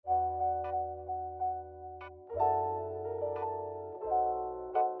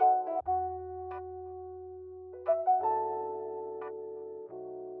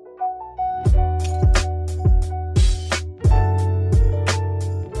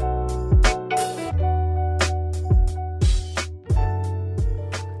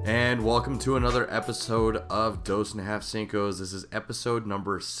welcome to another episode of Dose and a Half Cincos. This is episode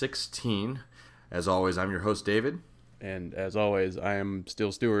number 16. As always, I'm your host, David. And as always, I am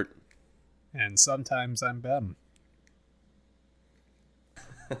still Stuart. And sometimes I'm Ben.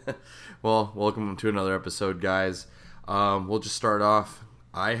 Well, welcome to another episode, guys. We'll just start off.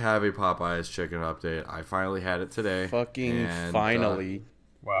 I have a Popeyes chicken update. I finally had it today. Finally.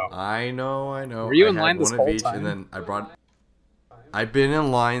 Wow. I know. Were you I in line had this one of whole each, time? And then I've been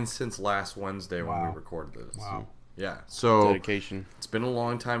in line since last Wednesday when we recorded this. Wow. Yeah. So Dedication. It's been a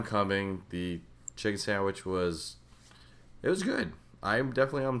long time coming. The chicken sandwich was good. I'm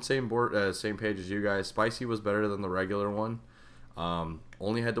definitely on the same page as you guys. Spicy was better than the regular one.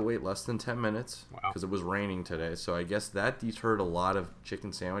 Only had to wait less than 10 minutes because it was raining today. So I guess that deterred a lot of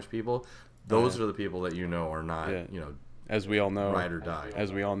chicken sandwich people. Those are the people that are not, as we all know, ride or die.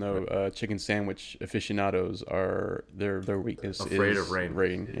 As we all know, chicken sandwich aficionados are their weakness Afraid is of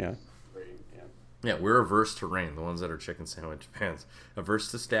rain. Yeah. Yeah, we're averse to rain. The ones that are chicken sandwich fans, averse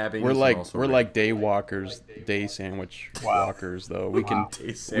to stabbing. We're like Daywalkers, day sandwich walkers. Though we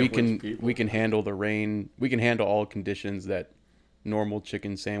can handle the rain. We can handle all conditions that normal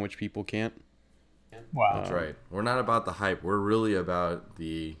chicken sandwich people can't. Wow, that's right. We're not about the hype. We're really about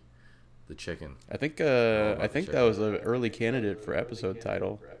the chicken. I think that was an early candidate for episode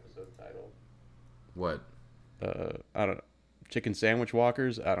title. What? I don't know. Chicken sandwich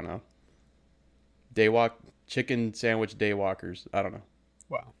walkers? I don't know. Chicken sandwich daywalkers. I don't know.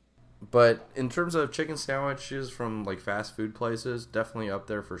 Wow. But in terms of chicken sandwiches from like fast food places, definitely up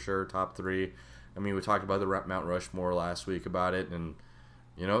there for sure. Top 3. I mean, we talked about the Mount Rushmore last week about it, and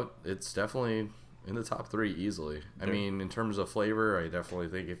it's definitely in the top 3 easily. I mean, in terms of flavor, I definitely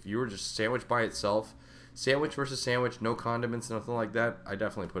think if you were just sandwich by itself, sandwich versus sandwich, no condiments, nothing like that, I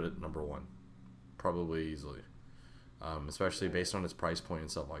definitely put it number 1, probably easily. Especially based on its price point and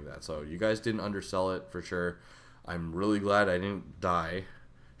stuff like that. So you guys didn't undersell it for sure. I'm really glad I didn't die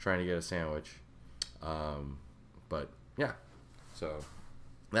trying to get a sandwich. But yeah, so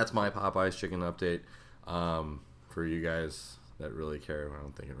that's my Popeyes chicken update. For you guys that really care, I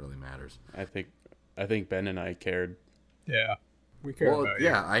don't think it really matters. I think Ben and I cared. Yeah, we cared about you.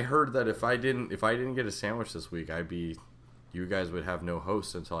 Yeah, I heard that if I didn't get a sandwich this week, you guys would have no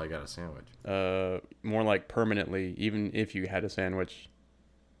host until I got a sandwich. More like permanently, even if you had a sandwich.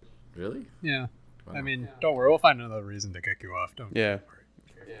 Really? Yeah. Wow. I mean, don't worry. We'll find another reason to kick you off. Don't worry.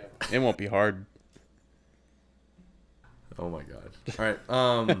 It won't be hard. Oh my god! All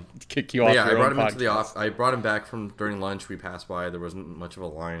right. Kick you off. Yeah, I brought him podcast. into the office. I brought him back from during lunch. We passed by. There wasn't much of a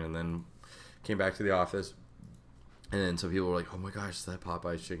line, and then came back to the office. And then some people were like, "Oh my gosh, is that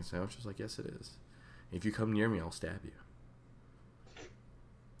Popeye's chicken sandwich?" I was like, "Yes, it is. If you come near me, I'll stab you."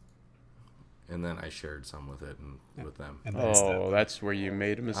 And then I shared some with it and with them. That's where you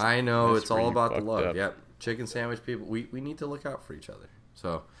made a mistake. I know, it's all about the love. Yep. Chicken sandwich people, we need to look out for each other.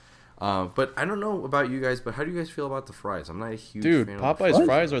 So, but I don't know about you guys, but how do you guys feel about the fries? I'm not a huge fan of the Popeye's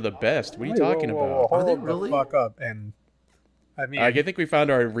fries are the best. What are you talking about? Are they really? Fuck up. And I mean, I think we found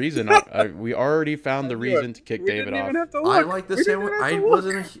our reason. We already found the reason to kick David off. I like the sandwich.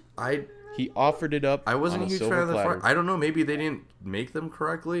 He offered it up. I wasn't a huge fan of the fries. I don't know. Maybe they didn't make them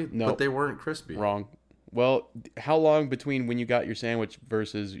correctly, but they weren't crispy. Wrong. Well, how long between when you got your sandwich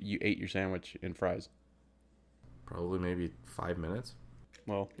versus you ate your sandwich and fries? Probably maybe 5 minutes.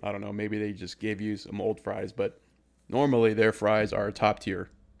 Well, I don't know. Maybe they just gave you some old fries, but normally their fries are top tier.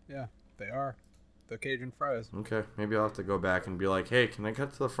 Yeah, they are. The Cajun fries. Okay, maybe I'll have to go back and be like, hey, can I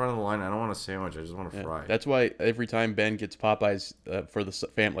cut to the front of the line? I don't want a sandwich. I just want a fry. That's why every time Ben gets Popeyes for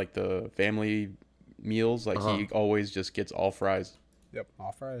the family meals, he always just gets all fries. Yep,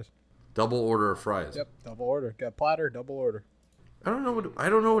 all fries. Double order of fries. Yep, double order. Got platter, double order. I don't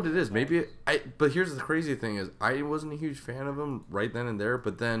know what it is. Maybe but here's the crazy thing is I wasn't a huge fan of them right then and there,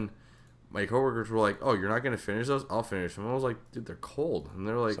 but then my coworkers were like, "Oh, you're not gonna finish those? I'll finish them." I was like, "Dude, they're cold," and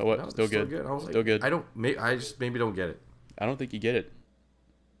they're like, "So what? No, still good. I was still like, good." I just maybe don't get it. I don't think you get it.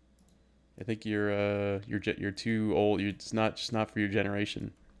 I think you're too old. It's not for your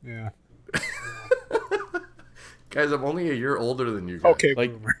generation. Yeah. Guys, I'm only a year older than you guys. Okay,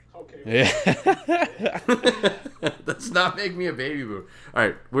 boomer. Yeah. Let's not make me a baby boomer. All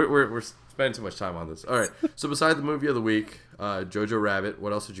right, we're spending too much time on this. All right, so beside the movie of the week, Jojo Rabbit,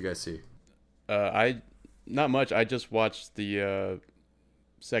 what else did you guys see? Not much. I just watched the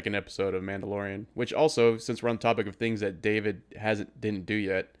second episode of Mandalorian, which also, since we're on the topic of things that David didn't do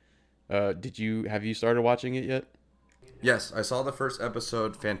yet, have you started watching it yet? Yes, I saw the first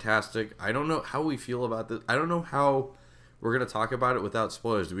episode. Fantastic. I don't know how we feel about this. I don't know how we're gonna talk about it without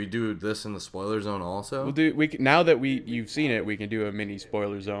spoilers. Do we do this in the spoiler zone also? Now that you've seen it, we can do a mini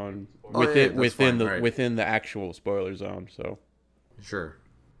spoiler zone within the actual spoiler zone. So sure.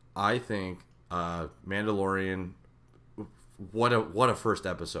 I think Mandalorian. What a first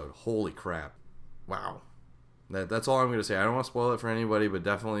episode! Holy crap! Wow. That's all I'm going to say. I don't want to spoil it for anybody, but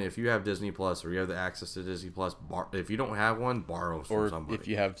definitely if you have Disney Plus or you have the access to Disney Plus, if you don't have one, borrow from somebody. If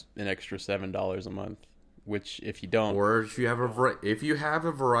you have an extra $7 a month, which if you don't, or if you have a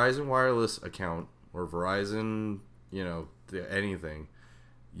Verizon wireless account or Verizon, anything,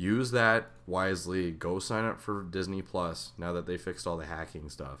 use that wisely. Go sign up for Disney Plus now that they fixed all the hacking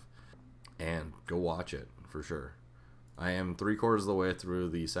stuff, and go watch it for sure. I am 3/4 of the way through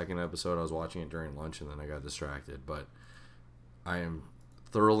the second episode. I was watching it during lunch and then I got distracted, but I am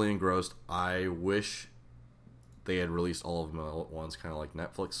thoroughly engrossed. I wish they had released all of them all at once, kind of like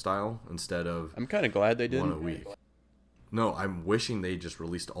Netflix style, instead of I'm kind of glad they didn't. One a week. No, I'm wishing they just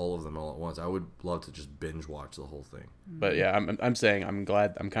released all of them all at once. I would love to just binge watch the whole thing. But yeah, I'm saying I'm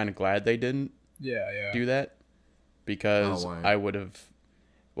kind of glad they didn't. Yeah. Do that because I would have.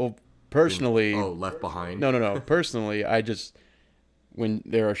 Well, personally, Left Behind. No. Personally, when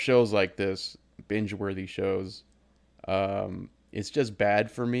there are shows like this, binge-worthy shows, it's just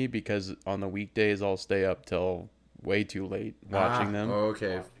bad for me because on the weekdays I'll stay up till way too late watching them.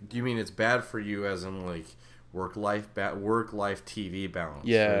 Okay. Do you mean it's bad for you as in like work-life TV balance?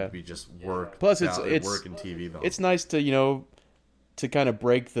 Yeah. Like we just work. Plus, it's work and TV balance. It's nice to to kind of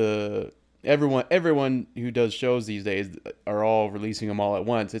break the. Everyone who does shows these days are all releasing them all at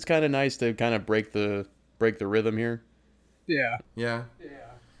once. It's kind of nice to kind of break the rhythm here. Yeah.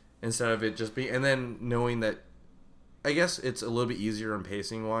 Instead of it just being, and then knowing that, I guess it's a little bit easier in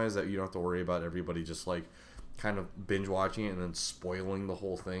pacing wise that you don't have to worry about everybody just like kind of binge watching it and then spoiling the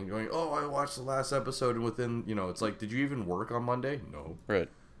whole thing. Going, I watched the last episode and within, it's like, did you even work on Monday? No. Right.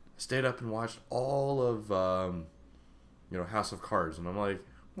 I stayed up and watched all of, House of Cards, and I'm like,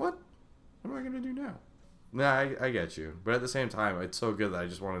 what? What am I going to do now? Nah, I get you. But at the same time, it's so good that I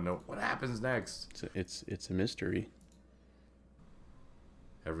just want to know what happens next. It's a mystery.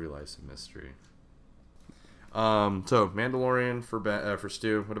 Every life's a mystery. So, Mandalorian for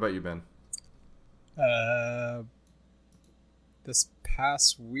Stu. What about you, Ben? This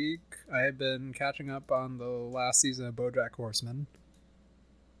past week, I've been catching up on the last season of BoJack Horseman.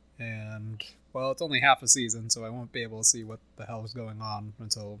 And, well, it's only half a season, so I won't be able to see what the hell is going on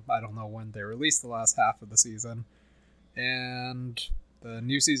until I don't know when they release the last half of the season. And the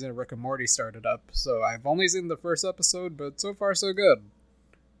new season of Rick and Morty started up, so I've only seen the first episode, but so far so good.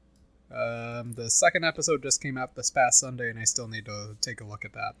 The second episode just came out this past Sunday, and I still need to take a look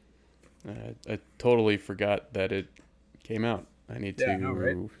at that. I totally forgot that it came out. I need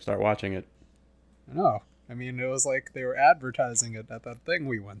to start watching it. I know. I mean, it was like they were advertising it at that thing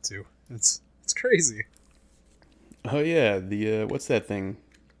we went to. It's crazy. Oh yeah, the what's that thing?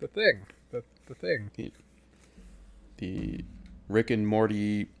 The thing. The thing. The Rick and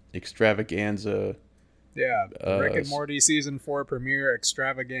Morty extravaganza. Yeah, Rick and Morty season 4 premiere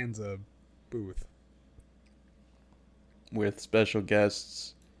extravaganza booth with special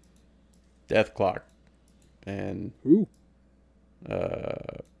guests Death Clock and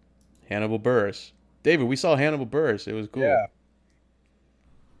Hannibal Buress. David, we saw Hannibal Buress. It was cool. Yeah.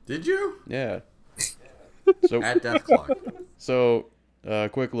 Did you? Yeah. So at Death Clock. So,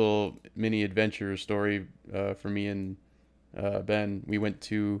 quick little mini adventure story for me and Ben. We went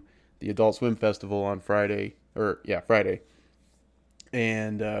to the Adult Swim Festival on Friday.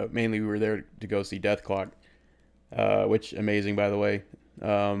 And mainly we were there to go see Death Clock, which amazing, by the way.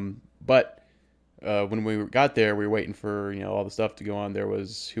 But when we got there, we were waiting for all the stuff to go on. There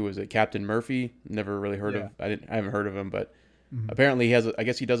was Captain Murphy? Never really heard of. I haven't heard of him, but apparently he has. I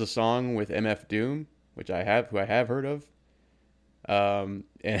guess he does a song with MF Doom, who I have heard of. And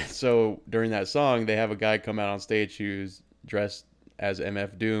so during that song, they have a guy come out on stage who's dressed as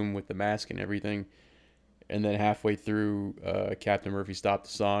MF Doom with the mask and everything. And then halfway through, Captain Murphy stopped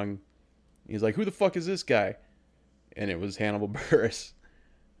the song. He's like, "Who the fuck is this guy?" And it was Hannibal Buress.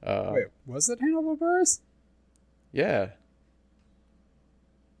 Wait, was it Hannibal Buress? Yeah.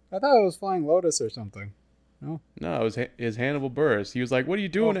 I thought it was Flying Lotus or something. No, it was Hannibal Buress. He was like, "What are you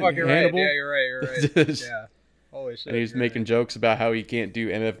doing, fuck, you're Hannibal?" Right. Yeah, you're right. Yeah. Holy shit. And he was making jokes about how he can't do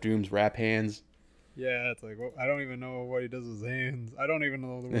MF Doom's rap hands. Yeah, it's like, well, I don't even know what he does with his hands. I don't even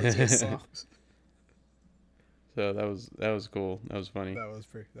know the words of his songs. So that was cool. That was funny. That was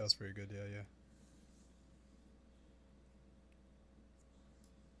pretty good. Yeah.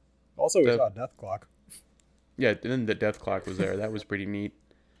 Also, we saw Death Clock. Yeah, and then the Death Clock was there. That was pretty neat.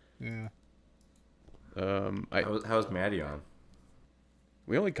 Yeah. How's Maddie on?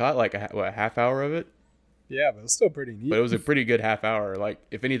 We only caught like a half hour of it, Yeah, but it's still pretty neat. but it was a pretty good half hour. Like,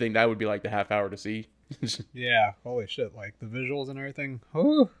 if anything, that would be like the half hour to see. Yeah, holy shit! Like the visuals and everything.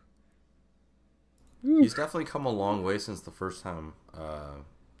 Oh, He's definitely come a long way since the first time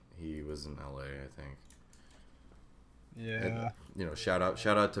he was in LA, I think. yeah. And, shout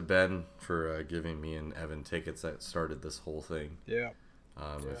out to Ben for giving me and Evan tickets that started this whole thing. Yeah.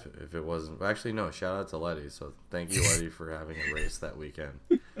 If it wasn't, actually no, shout out to Letty. So thank you, Letty, for having a race that weekend.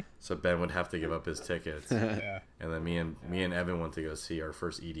 So Ben would have to give up his tickets. Yeah. And then me and Evan went to go see our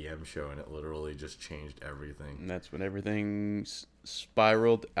first EDM show, and it literally just changed everything. And that's when everything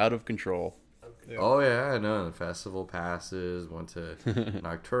spiraled out of control. Yeah. Oh yeah, I know. The festival passes, went to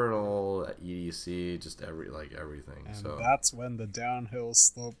Nocturnal, EDC, just everything. And so that's when the downhill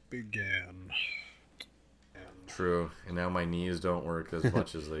slope began. true. And now my knees don't work as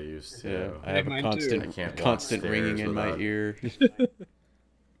much as they used to. Yeah, I have a Mine constant, too. I can't walk constant stairs ringing in my without- ear.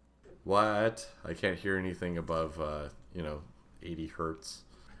 What? I can't hear anything above 80 hertz.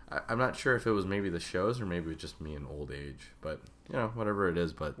 I'm not sure if it was maybe the shows or maybe it was just me in old age, but whatever it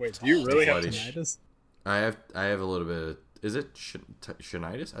is. But Wait, do you really have Bloody tinnitus? I have a little bit of. Is it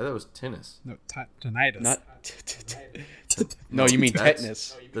shinitis? I thought it was tinnitus. No, tinnitus. Not. No, you mean That's-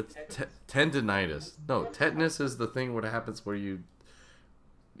 tetanus. The tendinitis. No, tetanus is the thing what happens where you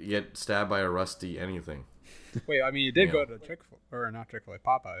get stabbed by a rusty anything. Wait, I mean, you did Yeah. go to or not Chick-fil-A,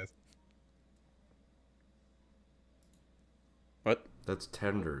 Popeyes. What? That's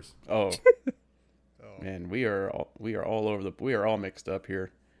tenders. Oh Oh. man, we are all over the. We are all mixed up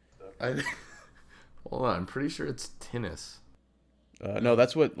here. Hold on, I'm pretty sure it's tennis. No,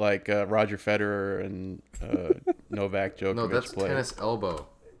 that's what like Roger Federer and Novak Djokovic No, that's play. tennis elbow.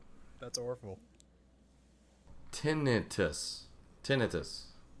 That's awful. Tinnitus. Tinnitus.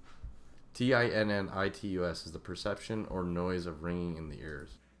 Tinnitus is the perception or noise of ringing in the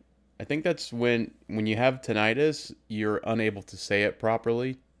ears. I think that's when you have tinnitus, you're unable to say it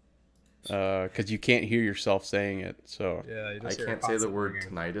properly because you can't hear yourself saying it. So Yeah, you I just hear can't a say the constant word ringing.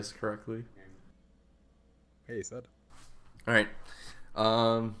 tinnitus correctly. Hey, you said. All right.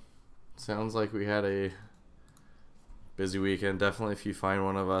 Sounds like we had a busy weekend. Definitely, if you find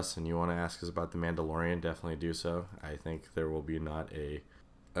one of us and you want to ask us about The Mandalorian, definitely do so. I think there will be I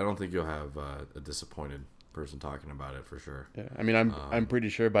don't think you'll have a disappointed person talking about it for sure. yeah, I mean, I'm pretty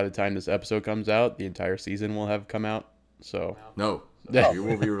sure by the time this episode comes out, the entire season will have come out. So No, Yeah. we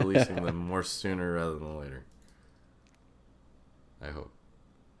will be releasing them more sooner rather than later. I hope.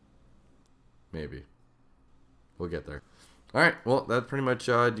 Maybe. We'll get there. All right. Well, that's pretty much.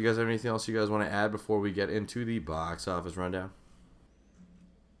 Do you guys have anything else you guys want to add before we get into the box office rundown?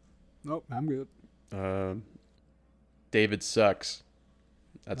 Nope, I'm good. David sucks.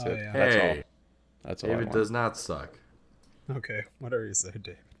 That's Oh, it. yeah. That's Hey, all. That's all. I David want. does not suck. Okay, whatever you say,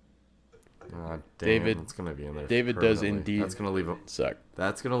 Dave. David- it's gonna be in there. David does permanently. indeed That's gonna leave a Suck.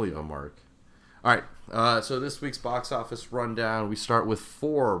 mark. All right. So this week's box office rundown, we start with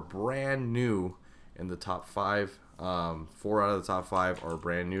 4 brand new in the top 5. 4 out of the top 5 are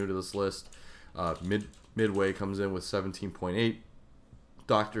brand new to this list. Midway comes in with 17.8.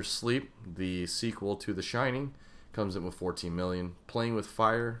 Doctor Sleep, the sequel to The Shining, comes in with 14 million. Playing with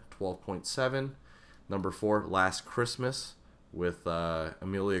Fire, 12.7. Number 4, Last Christmas, with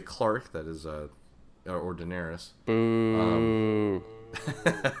Emilia Clarke, that is or Daenerys. Boo.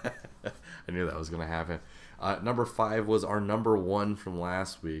 I knew that was going to happen. Number 5 was our number 1 from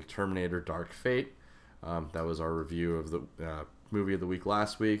last week, Terminator Dark Fate. That was our review of the movie of the week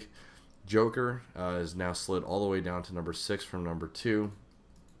last week. Joker is now slid all the way down to number 6 from number 2.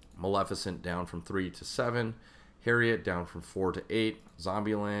 Maleficent down from 3 to 7. Harriet down from 4 to 8.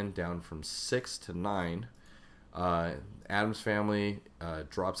 Zombieland down from 6 to 9. Addams Family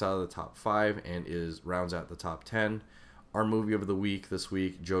drops out of the top 5 and rounds out the top 10. Our movie of the week this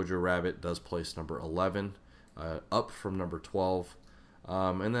week, Jojo Rabbit, does place number 11, up from number 12.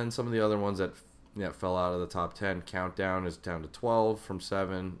 And then some of the other ones that fell out of the top 10. Countdown is down to 12 from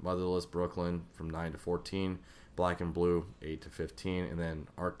 7. Motherless Brooklyn from 9 to 14. Black and Blue 8 to 15. And then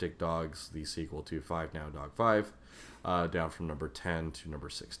Arctic Dogs, the sequel to 5 Now Dog 5, down from number 10 to number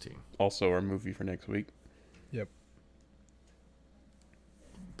 16. Also, our movie for next week. Yep.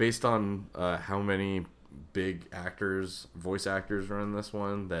 Based on how many big voice actors are in this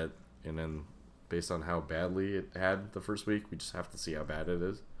one, and then based on how badly it had the first week, we just have to see how bad it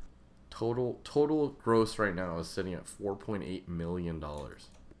is. Total gross right now is sitting at $4.8 million.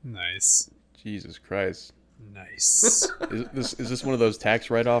 Nice. Jesus Christ. Nice. Is this one of those tax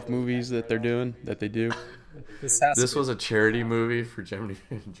write-off movies that they do? This has This to be. was a charity movie for Jeremy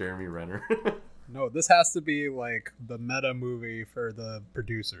Renner. No, this has to be like the meta movie for the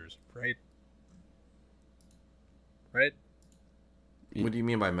producers, right? Right? What do you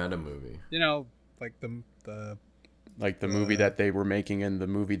mean by meta movie? You know, like the Like the movie that they were making in the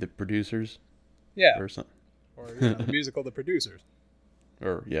movie The Producers yeah, or something. or the musical The Producers.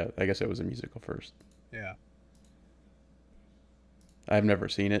 Or yeah, I guess it was a musical first. Yeah. I've never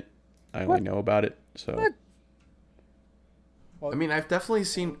seen it. I only know about it. So What? Well, I mean, I've definitely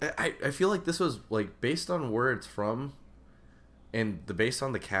seen. I feel like this was like based on where it's from, and based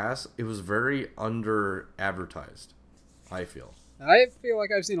on the cast, it was very under advertised. I feel. I feel like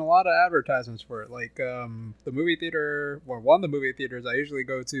I've seen a lot of advertisements for it. Like the movie theater, or one of the movie theaters I usually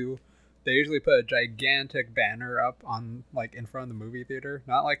go to, they usually put a gigantic banner up on like in front of the movie theater,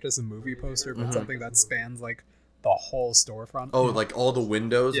 not like just a movie poster, but something that spans like the whole storefront. Oh, like all the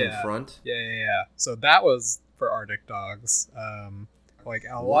windows in Yeah. front. Yeah. So that was for Arctic Dogs. Like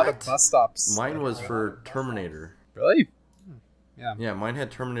a lot of bus stops. Mine was for Terminator. Really? Yeah. Yeah, mine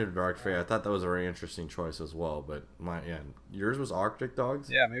had Terminator Dark Fate. I thought that was a very interesting choice as well. But yours was Arctic Dogs.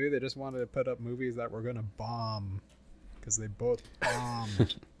 Yeah, maybe they just wanted to put up movies that were gonna bomb, because they both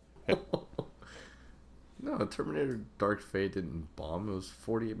bombed. No, Terminator Dark Fate didn't bomb. It was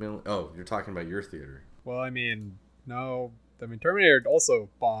 48 million. Oh, you're talking about your theater. Well, I mean, no. I mean, Terminator also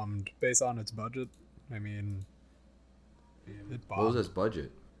bombed based on its budget. I mean, it What was bombed its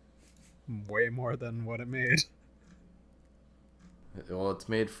budget? way more than what it made. Well, it's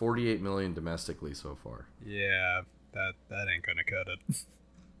made 48 million domestically so far. Yeah, that ain't gonna cut it.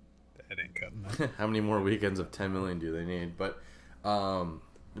 That ain't cutting it. How many more weekends of 10 million do they need? But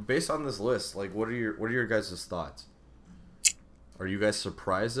based on this list, like, what are your guys' thoughts? Are you guys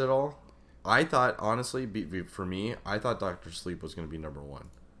surprised at all? I thought, honestly, for me, I thought Doctor Sleep was going to be number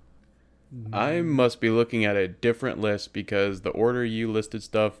one. I must be looking at a different list because the order you listed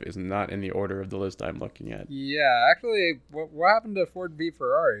stuff is not in the order of the list I'm looking at. Yeah, actually, what happened to Ford v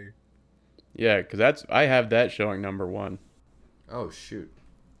Ferrari? Yeah, because I have that showing number one. Oh, shoot.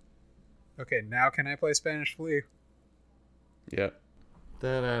 Okay, now can I play Spanish Flea? Yeah.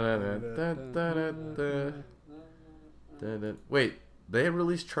 Wait, they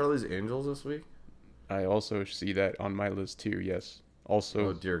released Charlie's Angels this week? I also see that on my list too. Yes. Also.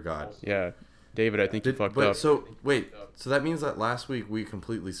 Oh, dear God. Yeah, David, I think you fucked up. So that means that last week we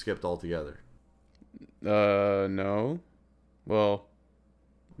completely skipped altogether. No. Well,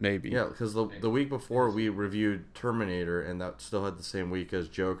 maybe. Yeah, because the week before we reviewed Terminator, and that still had the same week as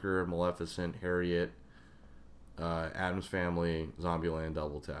Joker, Maleficent, Harriet, Addams Family, Zombieland,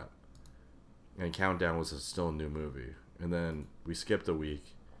 Double Tap. And Countdown was still a new movie. And then we skipped a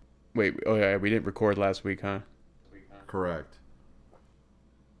week. Wait, oh yeah, we didn't record last week, huh? Correct.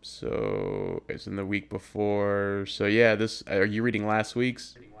 So it's in the week before. So yeah, are you reading last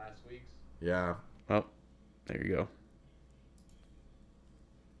week's? Yeah. Well, there you go.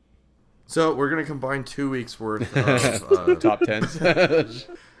 So we're gonna combine 2 weeks worth of Top tens.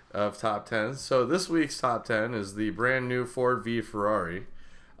 of top 10. So this week's top 10 is the brand new Ford v Ferrari.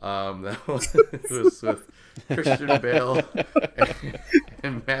 That was with Christian Bale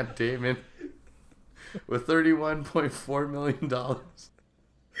and Matt Damon with $31.4 million.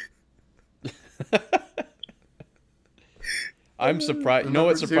 I'm surprised. You know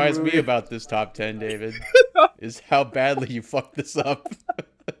what surprised me about this top 10, David, is how badly you fucked this up.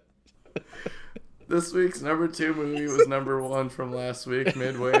 This week's number 2 movie was number 1 from last week,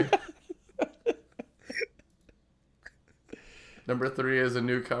 Midway. Number 3 is a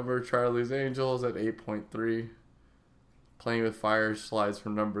newcomer, Charlie's Angels, at 8.3. Playing with Fire slides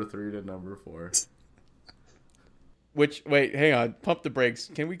from number 3 to number 4. Wait, hang on. Pump the brakes.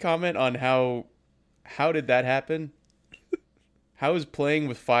 Can we comment on how did that happen? How is Playing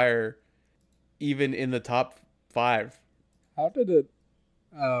with Fire even in the top 5? How did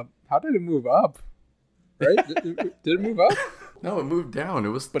it move up? Right? Did it move up? No, it moved down. It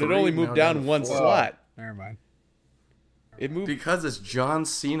was, but it 3, only now moved down to one 4. slot. Never mind. It moved Because it's John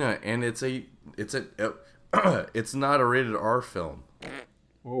Cena, and it's not a rated R film.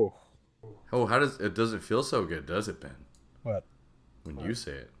 Oh. Oh, it doesn't feel so good, does it, Ben? What? When you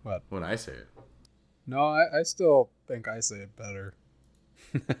say it. What? When I say it. No, I still think I say it better.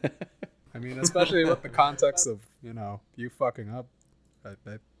 I mean, especially with the context of, you fucking up. I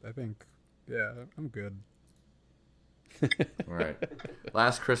think, yeah, I'm good. All right.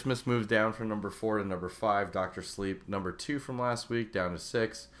 Last Christmas moved down from number 4 to number 5. Doctor Sleep, number 2 from last week, down to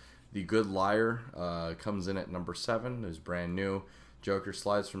 6. The Good Liar comes in at number 7. It was brand new. Joker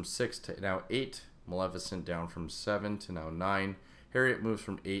slides from 6 to now 8. Maleficent down from 7 to now 9. Harriet moves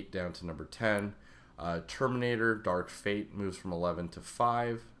from 8 down to number 10. Terminator Dark Fate moves from 11 to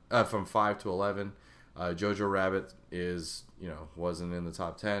 5. from 5 to 11. Jojo Rabbit wasn't in the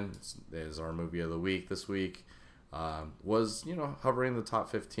top 10. Is our movie of the week this week. Was hovering in the top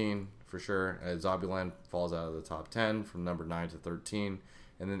 15 for sure. Zombieland falls out of the top 10 from number 9 to 13,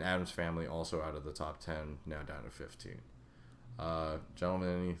 and then Addams Family also out of the top 10, now down to 15.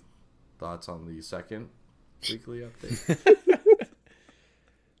 Gentlemen, any thoughts on the second weekly update?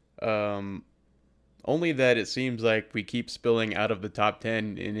 Only that it seems like we keep spilling out of the top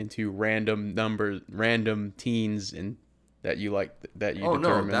 10 and into random numbers, random teens, and that you determine.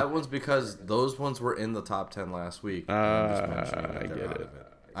 No, that one's because those ones were in the top 10 last week. I'm just mentioning that they're out of it.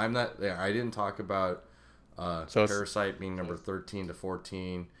 I'm not. Yeah, I didn't talk about Parasite being number 13 to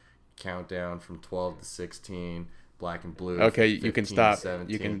 14, Countdown from 12 to 16, Black and Blue. Okay, you can stop.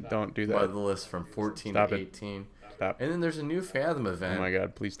 17, Don't do that. Motherless from 14 to 18. Stop. And then there's a new Fathom event. Oh my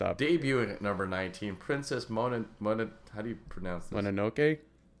God! Please stop. Debuting at number 19, Princess Mona. How do you pronounce this? Mononoke.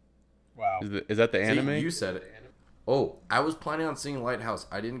 Wow. Is that the anime? You said it. Oh, I was planning on seeing Lighthouse.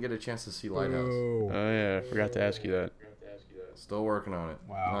 I didn't get a chance to see Lighthouse. Oh. Oh yeah, I forgot to ask you that. Still working on it.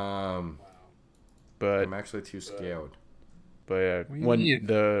 Wow. But I'm actually too scared. But yeah, What do you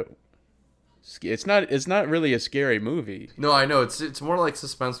mean? it's not really a scary movie. No, I know it's more like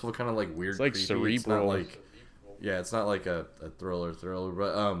suspenseful, kind of like weird. It's like creepy. cerebral. It's not like, it's not like a thriller.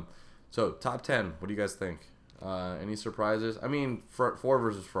 But so top 10. What do you guys think? Any surprises? I mean, Ford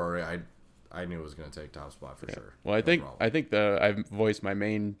versus Ferrari. I knew it was going to take top spot for sure. Well, I think I've voiced my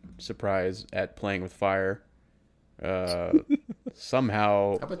main surprise at Playing with Fire.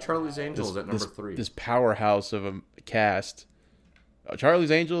 Somehow. How about Charlie's Angels at number 3? This powerhouse of a cast.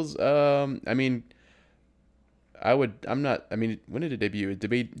 Charlie's Angels. I mean, I'm not. I mean, when did it debut? It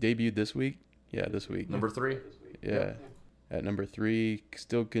debuted this week. Yeah, this week. Number 3. Yeah, Yep. At number 3,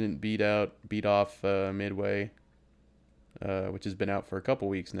 still couldn't beat off Midway, which has been out for a couple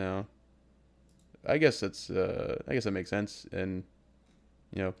weeks now. I guess that makes sense, and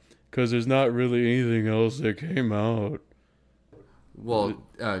because there's not really anything else that came out. Well,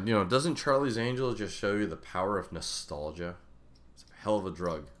 doesn't Charlie's Angels just show you the power of nostalgia? It's a hell of a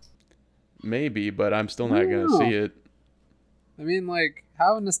drug. Maybe, but I'm still not gonna see it. I mean, like,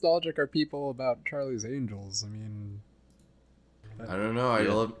 how nostalgic are people about Charlie's Angels? I mean, I don't know.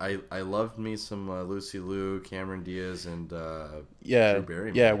 Yeah. I loved me some Lucy Liu, Cameron Diaz, and Drew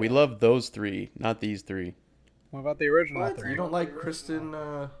Barrymore. Yeah, we love those 3, not these 3. what about the original What? 3? You don't like Kristen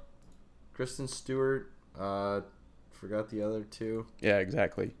Stewart? Forgot the other 2. Yeah,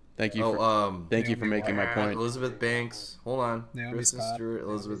 exactly. Thank you. Oh, thank you for Naomi making my point. Elizabeth Banks. Hold on. Naomi Kristen Scott. Stewart,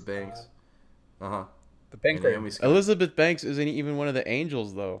 Elizabeth Banks. Uh-huh. The Pink And Rain. Naomi Scott. Elizabeth Banks isn't even one of the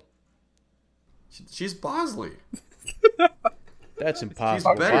angels, though. She's Bosley. That's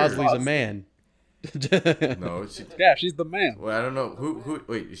impossible. better. Bosley's a man. No, Yeah, she's the man. well, I don't know. Who?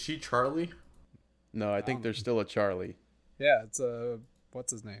 Wait, is she Charlie? No, I think there's still a Charlie. Yeah, it's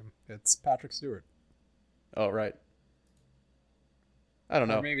what's his name? It's Patrick Stewart. Oh, right. I don't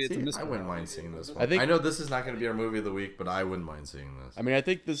Or know. maybe it's a See, I mystery. wouldn't mind seeing this one. I think- I know this is not going to be our movie of the week, but I wouldn't mind seeing this. I mean, I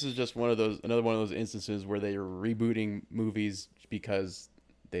think this is just another one of those instances where they are rebooting movies because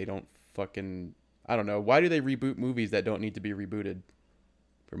they don't fucking. I don't know. Why do they reboot movies that don't need to be rebooted?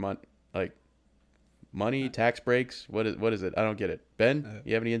 For money, tax breaks. What is it? I don't get it. Ben,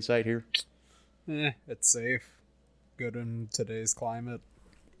 you have any insight here? It's safe, good in today's climate,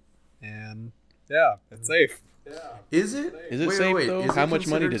 and yeah, it's safe. Is it? Is it wait, safe, wait, though? Is How it much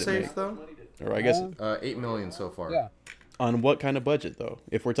money did it considered make? safe, though? Or I guess 8 million so far. Yeah, on what kind of budget though?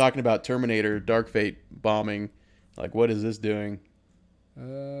 If we're talking about Terminator, Dark Fate bombing, like what is this doing?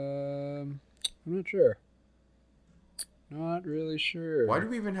 I'm not sure. Not really sure. Why do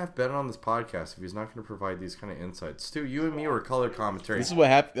we even have Ben on this podcast if he's not going to provide these kind of insights? Stu, you and me were color commentary. This is what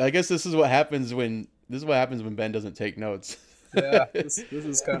I guess this is what happens when Ben doesn't take notes. Yeah, this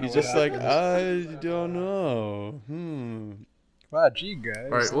is kind of. He's just like, I don't know. Wow, gee, guys.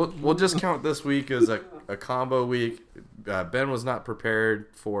 All right, we'll just count this week as a combo week. Ben was not prepared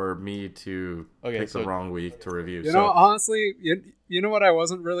for me to pick the wrong week to review. You know, honestly, you know what I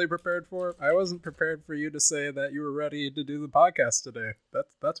wasn't really prepared for? I wasn't prepared for you to say that you were ready to do the podcast today.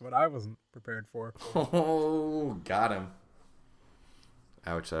 That's what I wasn't prepared for. Oh, got him.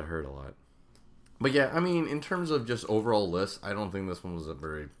 Ouch, that hurt a lot. But yeah, I mean, in terms of just overall list, I don't think this one was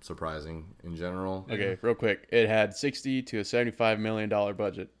very surprising in general. Okay, real quick. It had $60 to $75 million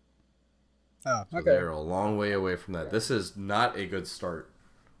budget. Oh, So okay. they're a long way away from that. This is not a good start.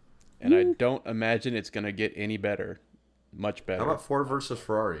 And I don't imagine it's going to get any better. Much better. How about Ford versus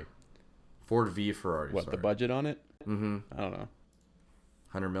Ferrari? Ford v Ferrari. What, sorry. the budget on it? Mm-hmm. I don't know.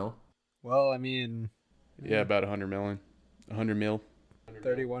 100 mil? Well, I mean, Yeah, about 100 million. 100 mil.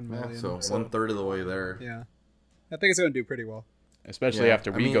 31 Yeah, million. so 1/3 of the way there. Yeah, I think it's going to do pretty well. Especially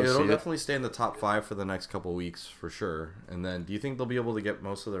after we go see it'll it. definitely stay in the top 5 for the next couple weeks for sure. And then, do you think they'll be able to get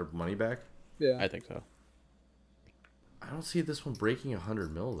most of their money back? Yeah, I think so. I don't see this one breaking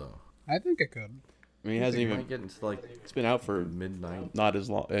 100 mil though. I think it could. I mean, it hasn't It even. might get into like It's been out for mid-9. not as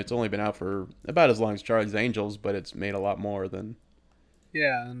long. It's only been out for about as long as Charlie's Angels, but it's made a lot more than.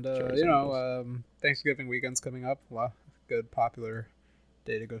 Yeah, and Thanksgiving weekend's coming up. Good popular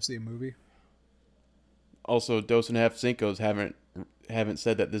day to go see a movie. Also, Dos and a Half Cinco's haven't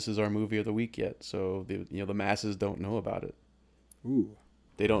said that this is our movie of the week yet, so the masses don't know about it. Ooh.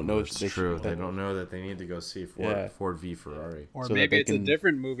 They don't know. It's true. They don't know that they need to go see Ford v Ferrari. Or So that maybe they it's a can-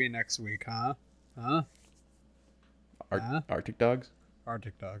 different movie next week, huh? Arctic Dogs.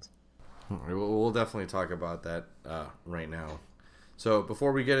 Arctic Dogs. All right, we'll definitely talk about that right now. So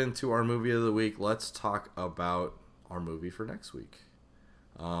before we get into our movie of the week, let's talk about our movie for next week.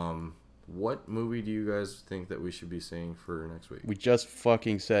 What movie do you guys think that we should be seeing for next week? We just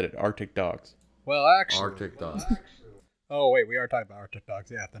fucking said it. Arctic Dogs. Well, actually. Arctic Dogs. Oh, wait, we are talking about Arctic Dogs.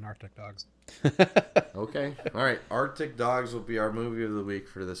 Yeah, then Arctic Dogs. Okay. All right. Arctic Dogs will be our movie of the week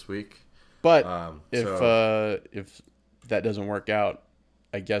for this week. But So- if that doesn't work out,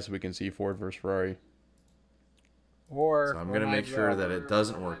 I guess we can see Ford versus Ferrari. Or So I'm going to make sure that it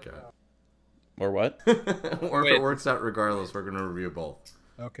doesn't work out. Or what? Or if Wait. it works out regardless, we're going to review both.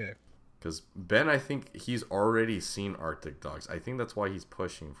 Okay. Because Ben, I think he's already seen Arctic Dogs. I think that's why he's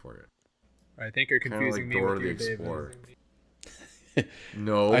pushing for it. I think you're Kind of confusing like me Dora with the you, David. Explorer.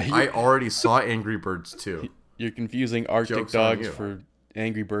 No, You- I already saw Angry Birds 2. You're confusing Arctic Joke's on Dogs you. for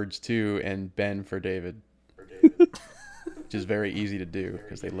Angry Birds 2 and Ben for David. Which is very easy to do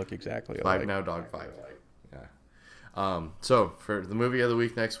because they look exactly alike. 5 now, dog 5. Yeah. So, for the movie of the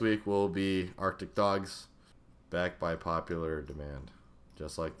week next week will be Arctic Dogs, backed by popular demand.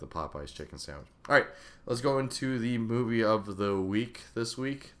 Just like the Popeyes chicken sandwich. All right, let's go into the movie of the week this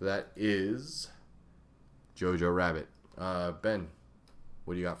week. That is Jojo Rabbit. Ben,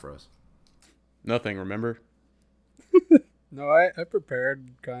 what do you got for us? Nothing, remember? No, I prepared,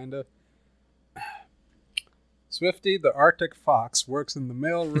 kinda. Swifty, the Arctic Fox, works in the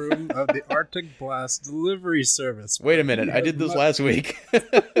mailroom of the Arctic Blast delivery service. Wait a minute, I did this last week.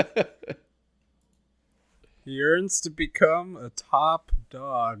 He yearns to become a top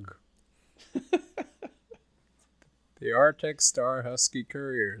dog. The Arctic Star Husky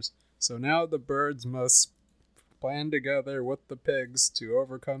Couriers. So now the birds must plan together with the pigs to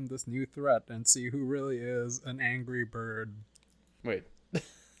overcome this new threat and see who really is an angry bird. Wait.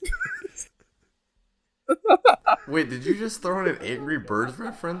 Wait, did you just throw in an Angry Birds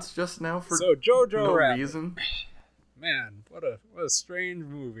reference just now for So Jojo no Rabbit. reason? Man, what a strange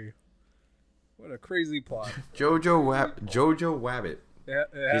movie. What a crazy plot. Jojo Wabbit. It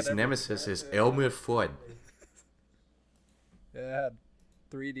had His nemesis is Elmer Fudd. It had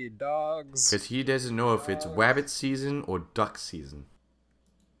 3D dogs. Because he doesn't know if it's wabbit season or duck season.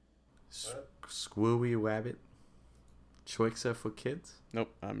 Squirry Wabbit. Choixa for kids.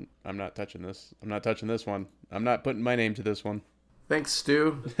 Nope, I'm not touching this. I'm not touching this one. I'm not putting my name to this one. Thanks,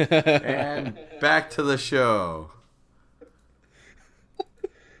 Stu. And back to the show.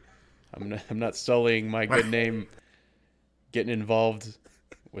 I'm not sullying my good name getting involved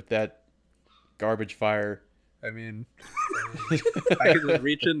with that garbage fire. I mean, I could just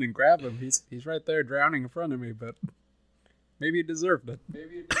reach in and grab him. He's right there drowning in front of me, but maybe he deserved it.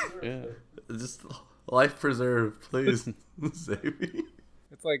 Yeah. Just life preserved, please. Save me.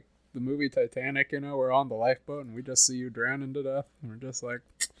 It's like the movie Titanic, we're on the lifeboat and we just see you drowning to death. And we're just like...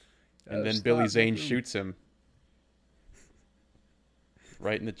 And then "Stop, Billy no Zane room." shoots him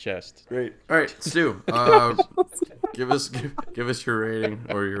right in the chest. Great. All right, Stu. Give us your rating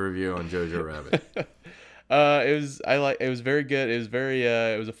or your review on Jojo Rabbit. It was very good. It was very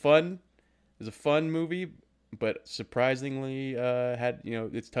it was a fun movie, but surprisingly had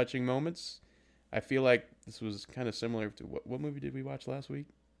its touching moments. I feel like this was kind of similar to what movie did we watch last week?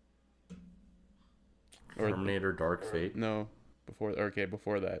 Terminator Dark Fate. No, before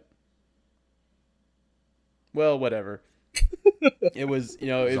that. Well, whatever. It was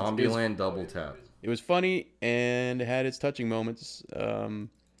Zombieland Double Tap. It was funny and it had its touching moments.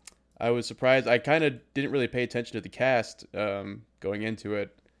 I was surprised. I kind of didn't really pay attention to the cast going into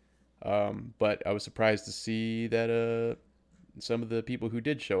it, but I was surprised to see that some of the people who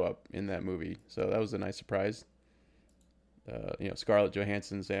did show up in that movie. So that was a nice surprise. Scarlett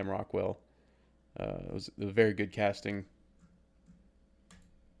Johansson, Sam Rockwell. It was very good casting.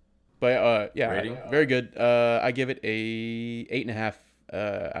 But yeah, Rating? very good. I give it a 8.5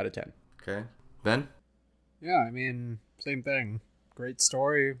 out of 10. Okay. Ben? Yeah, I mean, same thing. great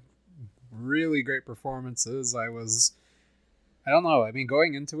story, really great performances. I don't know. I mean,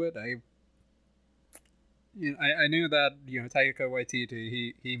 going into it, I knew that Taika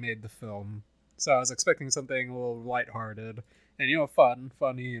Waititi he made the film, so I was expecting something a little lighthearted and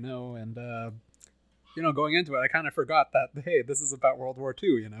funny, and going into it, I kind of forgot that hey, this is about World War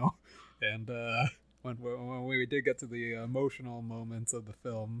II, and when we did get to the emotional moments of the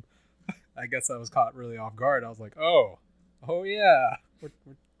film, I guess I was caught really off guard. I was like, oh yeah, we're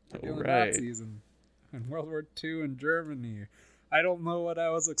dealing Nazis and World War II in Germany. I don't know what I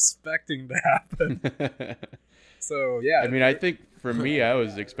was expecting to happen. So yeah, I mean, I think for me, I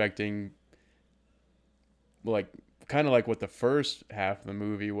was expecting kind of like what the first half of the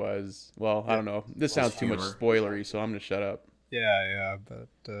movie was. Well, I don't know. This sounds too much spoilery, so I'm gonna shut up. Yeah, but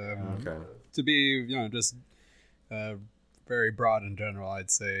Okay. to be just very broad in general,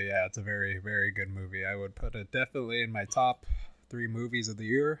 I'd say it's a very, very good movie. I would put it definitely in my top 3 movies of the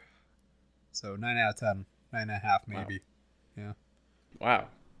year. So 9 out of 10, 9.5 maybe. Wow. Yeah. Wow.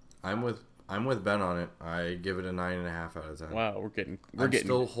 I'm with Ben on it. I give it a 9.5 out of 10. Wow, we're I'm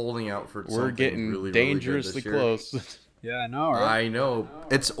still holding out for something we're getting really, dangerously really good this year. close. Yeah, I know, right? I know.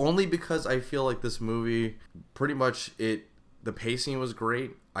 It's only because I feel like this movie, pretty much the pacing was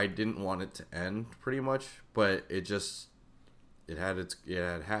great. I didn't want it to end, pretty much, but it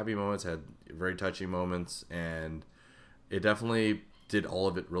had happy moments, had very touching moments, and it definitely did all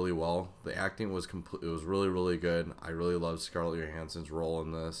of it really well. The acting was it was really, really good. I really loved Scarlett Johansson's role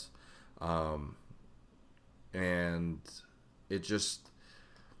in this. And it just,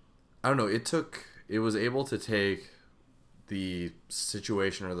 I don't know, it was able to take the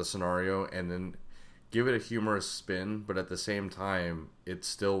situation or the scenario and then give it a humorous spin, but at the same time, it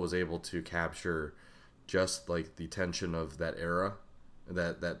still was able to capture just like the tension of that era,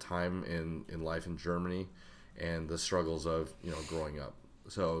 that time in life in Germany, and the struggles of growing up.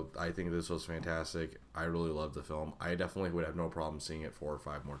 So I think this was fantastic. I really loved the film. I definitely would have no problem seeing it 4 or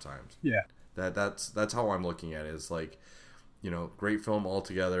 5 more times. Yeah. That's how I'm looking at it. It's like, great film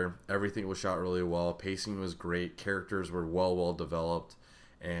altogether. Everything was shot really well. Pacing was great. Characters were well developed,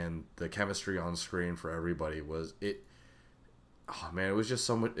 and the chemistry on screen for everybody was it. Oh man, it was just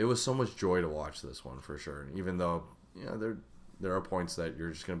so much. It was so much joy to watch this one for sure. Even though there are points that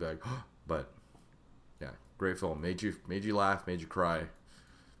you're just gonna be like, oh, but yeah, great film. Made you laugh, made you cry,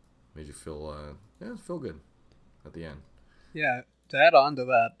 made you feel feel good at the end. Yeah. To add on to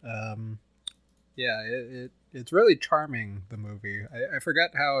that, it's really charming, the movie. I forgot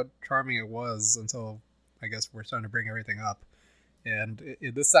how charming it was until I guess we're starting to bring everything up. And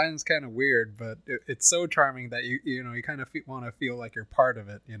this sounds kind of weird, but it's so charming that you kind of want to feel like you're part of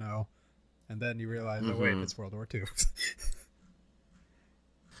it, and then you realize, oh wait, it's World War II.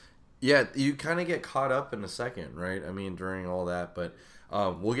 Yeah, you kind of get caught up in a second, right? I mean, during all that, but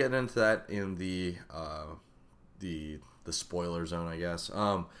we'll get into that in the spoiler zone, I guess.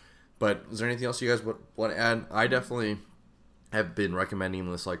 But is there anything else you guys want to add? I definitely have been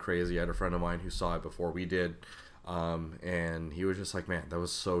recommending this like crazy. I had a friend of mine who saw it before we did. And he was just like, man, that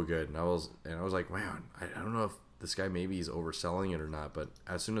was so good. And I was like, man, I don't know if this guy maybe he's overselling it or not. But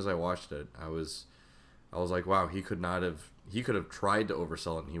as soon as I watched it, I was like, wow, he could have tried to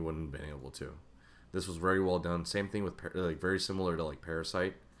oversell it and he wouldn't have been able to. This was very well done. Same thing with very similar to like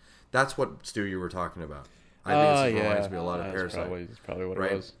Parasite. That's what, Stu, you were talking about. I think this reminds me a lot of Parasite. That's probably what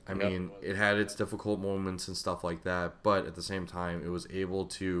right? it was. I mean, it had its difficult moments and stuff like that, but at the same time, it was able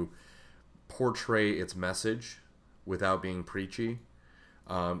to portray its message without being preachy.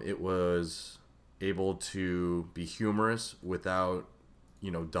 It was able to be humorous without,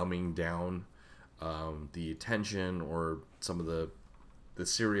 dumbing down the tension or some of the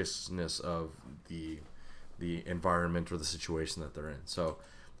seriousness of the environment or the situation that they're in. So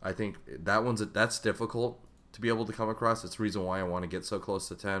I think that's difficult to be able to come across. It's the reason why I want to get so close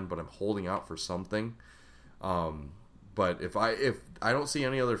to 10, but I'm holding out for something. But if I don't see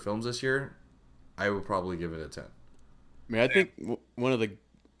any other films this year, I would probably give it a 10. I mean, I think one of the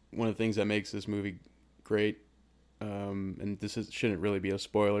things that makes this movie great, and shouldn't really be a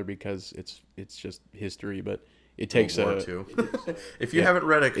spoiler because it's just history, but it takes World War II. If you haven't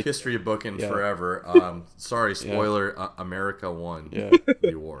read a history book in forever, sorry, spoiler. America won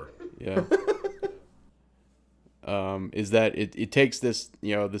the war. Yeah. Is that it takes this,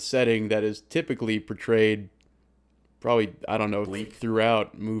 the setting that is typically portrayed, probably, I don't know, bleak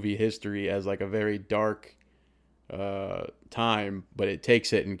throughout movie history as like a very dark time, but it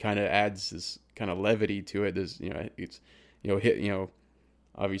takes it and kind of adds this kind of levity to it. There's,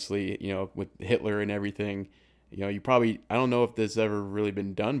 obviously, with Hitler and everything, you probably, I don't know if this ever really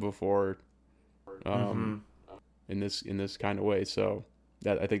been done before. And in this kind of way. So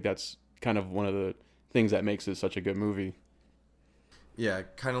I think that's kind of one of the things that makes it such a good movie. Yeah,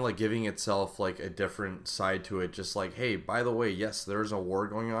 kind of like giving itself like a different side to it. Just like, hey, by the way, yes, there's a war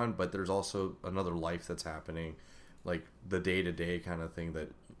going on, but there's also another life that's happening, like the day-to-day kind of thing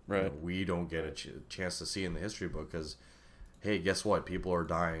that we don't get a chance to see in the history book. Because, hey, guess what? People are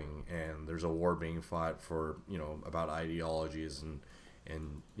dying, and there's a war being fought for, about ideologies and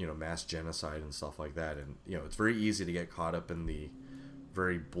mass genocide and stuff like that. And it's very easy to get caught up in the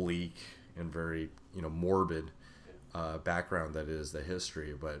very bleak and very morbid background that is the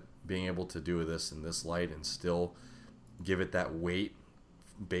history, but being able to do this in this light and still give it that weight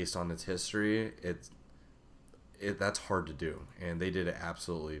based on its history, that's hard to do, and they did it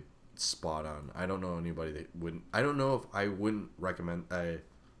absolutely spot on. I don't know anybody that wouldn't. I don't know if I wouldn't recommend. Let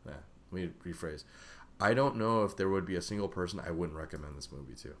me rephrase. I don't know if there would be a single person I wouldn't recommend this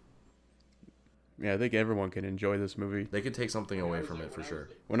movie to. Yeah, I think everyone can enjoy this movie. They could take something away from it for sure.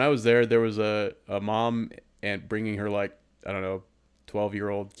 When I was there was a mom and bringing her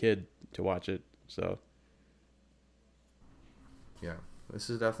 12-year-old kid to watch it. So yeah,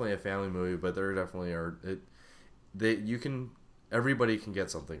 this is definitely a family movie, but there definitely are everybody can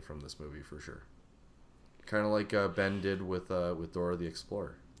get something from this movie for sure. Kind of like Ben did with Dora the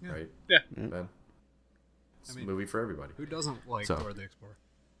Explorer, right? Yeah. Ben. It's a movie for everybody. Who doesn't like Dora the Explorer?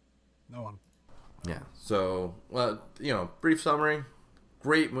 No one. Yeah. So, brief summary.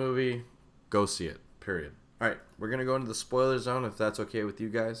 Great movie. Go see it. Period. All right. We're going to go into the spoiler zone if that's okay with you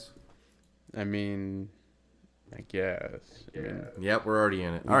guys. I guess. Yep, we're already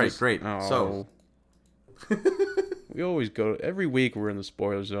in it. All right, great. Oh. So, we always go. Every week we're in the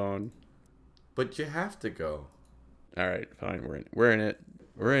spoiler zone. But you have to go. All right, fine. We're in it.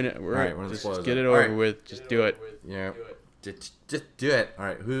 We're in it. All right, we're in the spoiler zone. Just get it over with. Just do it. Yeah. Just do it. All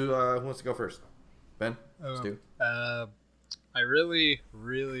right. Who wants to go first? Ben? Stu? I really,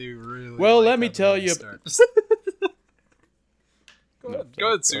 really, really. Well, like let me tell you. Go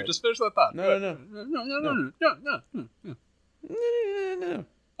ahead, Stu. Just finish that thought. No.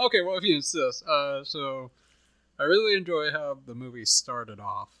 Okay, well, if you insist. So, I really enjoy how the movie started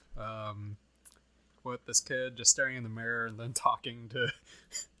off. With this kid just staring in the mirror and then talking to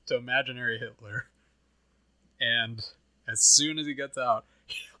imaginary Hitler. And as soon as he gets out,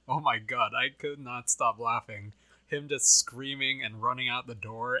 oh my god, I could not stop laughing. Him just screaming and running out the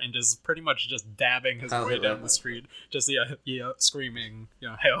door and just pretty much just dabbing his way down the street. Just, screaming,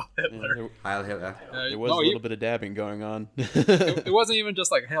 Hail Hitler. Hail Hitler. There was a little bit of dabbing going on. It wasn't even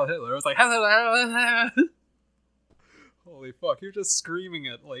just like, Hail Hitler. It was like, Hail Hitler, Hail Hitler. Holy fuck, he was just screaming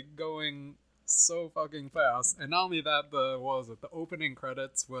it, like, going so fucking fast. And not only that, the opening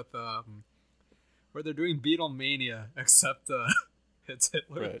credits with, where they're doing Beatlemania, except, it's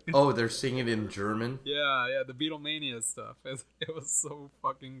Hitler. Right. Oh, they're singing it in German? Yeah, the Beatlemania stuff. It was so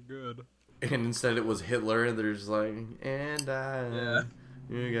fucking good. And instead it was Hitler, and there's like, and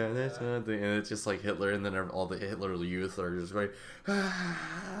you got this something, and it's just like Hitler, and then all the Hitler youth are just going,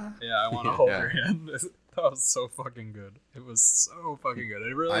 Yeah, I want to hold your hand. That was so fucking good. It was so fucking good.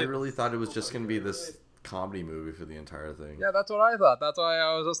 I really thought it was just going to be this comedy movie for the entire thing. Yeah, that's what I thought. That's why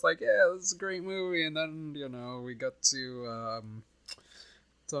I was just like, yeah, this is a great movie. And then, we got to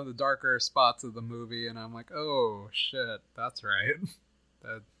some of the darker spots of the movie, and I'm like, oh, shit, that's right.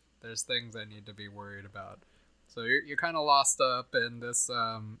 There's things I need to be worried about. So you're kind of lost up in this,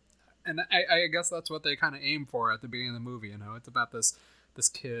 and I guess that's what they kind of aim for at the beginning of the movie, It's about this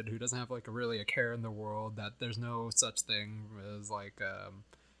kid who doesn't have really a care in the world, that there's no such thing as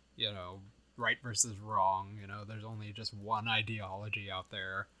right versus wrong. There's only just one ideology out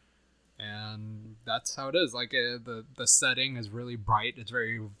there, and that's how it is. The setting is really bright. It's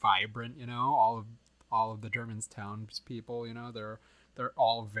very vibrant. All of the Germantown people. They're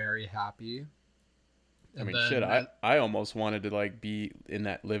all very happy. I mean, shit. I almost wanted to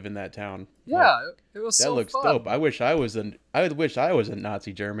live in that town. Yeah, it was so fun. That looks dope. I wish I was in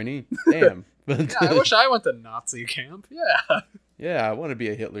Nazi Germany. Damn. Yeah, I wish I went to Nazi camp. Yeah. Yeah, I want to be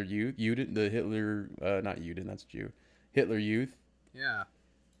a Hitler youth. The Hitler, not Juden, that's Jew. Hitler youth. Yeah,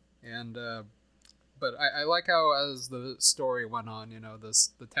 and but I like how as the story went on,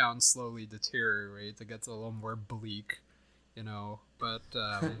 the town slowly deteriorates. It gets a little more bleak. But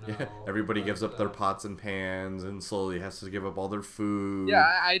everybody gives up their pots and pans and slowly has to give up all their food. Yeah,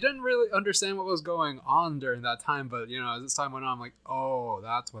 I didn't really understand what was going on during that time, but as this time went on, I'm like, oh,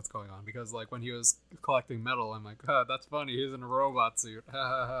 that's what's going on, because when he was collecting metal, I'm like, that's funny, he's in a robot suit,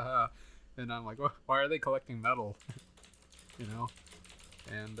 and I'm like, why are they collecting metal?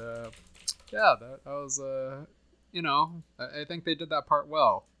 And yeah, that was I think they did that part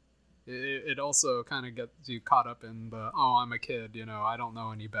well. it also kind of gets you caught up in the, oh, I'm a kid, I don't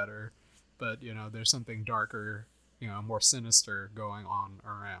know any better, but there's something darker, more sinister going on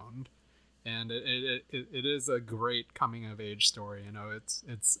around. And it is a great coming of age story.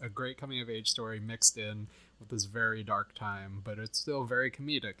 It's a great coming of age story mixed in with this very dark time, but it's still very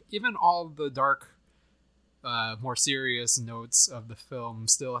comedic. Even all the dark, more serious notes of the film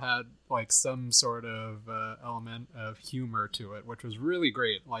still had like some sort of element of humor to it, which was really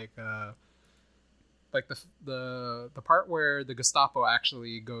great. Like the part where the Gestapo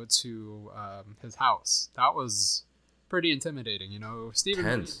actually go to his house. That was pretty intimidating,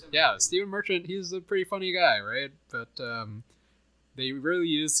 Stephen Merchant, he's a pretty funny guy, right? But they really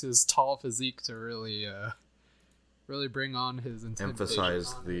used his tall physique to really bring on his intimidation.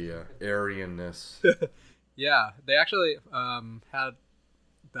 Emphasize the Aryanness. Yeah, they actually had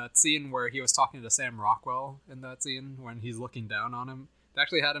that scene where he was talking to Sam Rockwell in that scene when he's looking down on him. They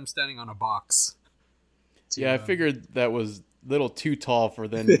actually had him standing on a box. I figured that was a little too tall for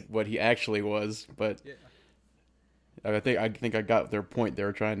then what he actually was, but yeah. I think I got their point they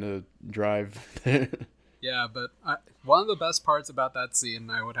were trying to drive. Yeah, but one of the best parts about that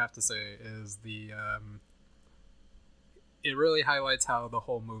scene, I would have to say, is it really highlights how the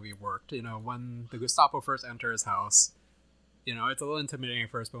whole movie worked. When the Gestapo first enter his house, it's a little intimidating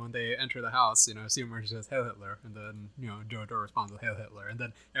at first, but when they enter the house, Stephen Merchant says, "Hail Hitler," and then, Jojo responds with, "Hail Hitler," and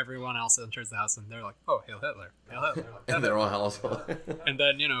then everyone else enters the house and they're like, "Oh, Hail Hitler, Hail Hitler." And they're all household. And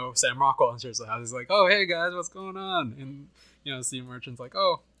then, Sam Rockwell enters the house. He's like, "Oh, hey guys, what's going on?" And, Stephen Merchant's like,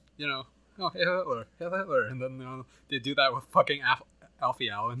 "Oh, oh, Hail Hitler, Hail Hitler." And then, they do that with fucking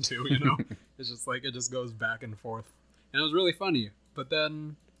Alfie Allen too, It's just like, it just goes back and forth. And it was really funny. But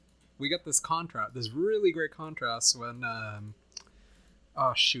then we get this contrast, this really great contrast when,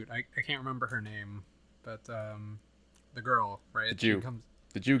 oh shoot, I can't remember her name, but the girl, right? The Jew.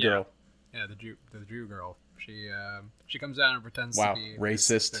 The Jew girl. Yeah, the Jew girl. She comes down and pretends to be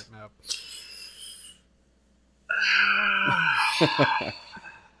racist.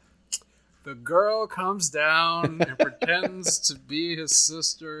 The girl comes down and pretends to be his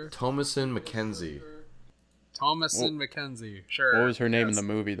sister. Thomasin McKenzie. McKenzie, sure. What was her name in the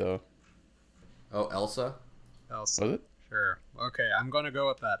movie, though? Oh, Elsa? Was it? Sure. Okay, I'm going to go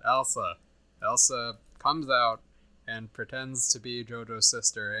with that. Elsa comes out and pretends to be Jojo's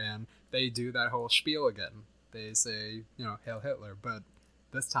sister, and they do that whole spiel again. They say, Hail Hitler, but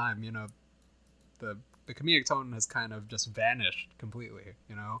this time, the comedic tone has kind of just vanished completely,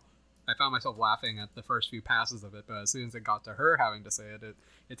 I found myself laughing at the first few passes of it, but as soon as it got to her having to say it,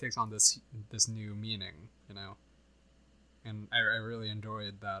 it takes on this new meaning, And I really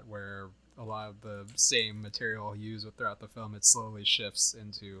enjoyed that, where a lot of the same material used throughout the film, it slowly shifts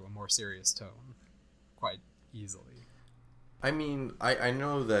into a more serious tone quite easily. I mean, I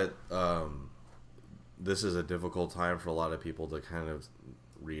know that this is a difficult time for a lot of people to kind of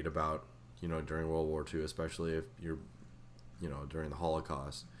read about, during World War II, especially if you're, during the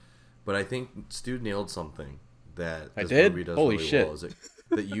Holocaust. But I think Stu nailed something that this movie does Holy really shit. well. Is it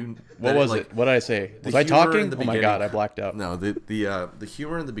that you? What was it? What did I say? Was I talking? Oh my god, I blacked out. No, the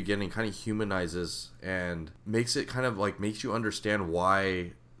humor in the beginning kind of humanizes and makes it kind of like makes you understand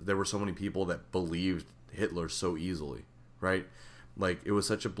why there were so many people that believed Hitler so easily, right? Like it was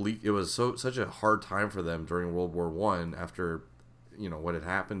such a hard time for them during World War I after, what had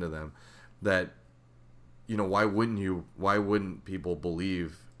happened to them, that, why wouldn't people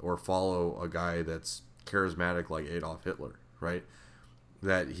believe or follow a guy that's charismatic like Adolf Hitler, right?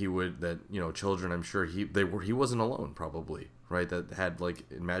 Children, I'm sure he wasn't alone, probably, right? That had like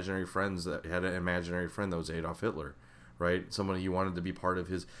imaginary friends, that had an imaginary friend that was Adolf Hitler, right? Someone he wanted to be part of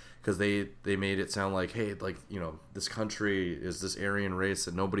his, because they made it sound like, hey, like, this country is this Aryan race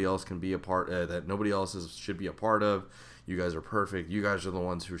that nobody else can be a part, that nobody else should be a part of. You guys are perfect. You guys are the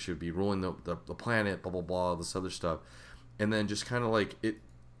ones who should be ruling the planet, blah, blah, blah, this other stuff. And then just kind of like it,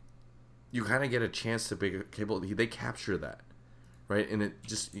 you kind of get a chance to they capture that, right? And it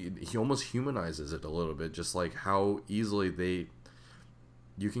just, he almost humanizes it a little bit, just like how easily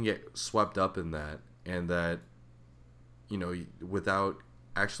you can get swept up in that, and that, without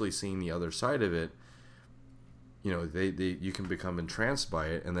actually seeing the other side of it, you can become entranced by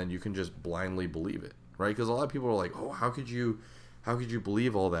it, and then you can just blindly believe it, right? Because a lot of people are like, oh, how could you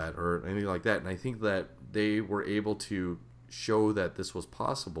believe all that or anything like that? And I think that they were able to show that this was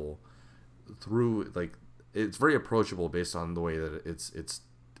possible through, like, it's very approachable based on the way that it's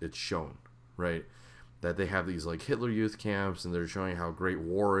shown, right? That they have these like Hitler youth camps, and they're showing how great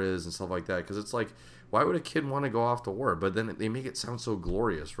war is and stuff like that. Because it's like, why would a kid want to go off to war? But then they make it sound so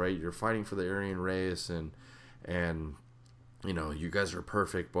glorious, right? You're fighting for the Aryan race, and you guys are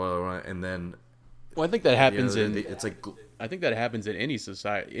perfect, blah, blah, blah. And then Well, I think that happens it's like, I think that happens in any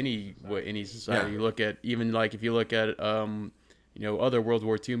society. Any society. Yeah. You look at even like if you look at other World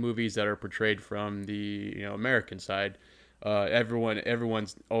War II movies that are portrayed from the American side.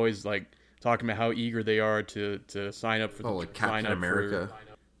 Everyone's always like talking about how eager they are to sign up for oh, like Captain America.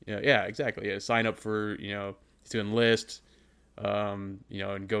 Yeah, exactly. Yeah, sign up for to enlist, and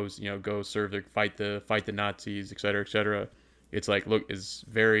go serve to fight the Nazis, et cetera, et cetera. It's like it's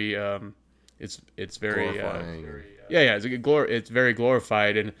very it's very Glorifying. yeah, it's very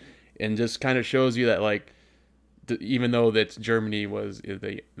glorified, and just kind of shows you that like even though that Germany was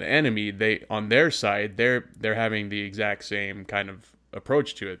the enemy, they on their side they're having the exact same kind of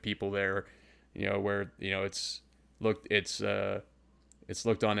approach to it. People there, where it's looked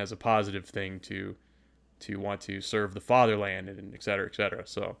on as a positive thing to want to serve the fatherland and et cetera, et cetera.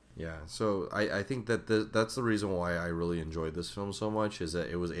 So Yeah, so I think that that's the reason why I really enjoyed this film so much, is that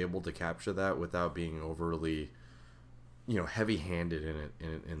it was able to capture that without being overly, heavy-handed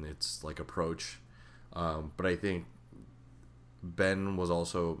in its like approach. But I think Ben was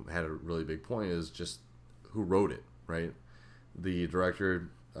also had a really big point, is just who wrote it, right? The director,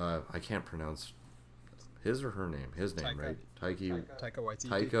 I can't pronounce his or her name. His name, Taika. right? Taika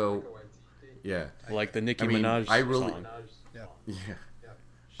Waititi. Taika. Yeah. like the Nicki I mean, Minaj I really- song. Yeah. Yeah.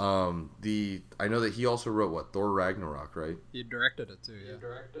 I know that he also wrote Thor Ragnarok, right? He directed it too, yeah.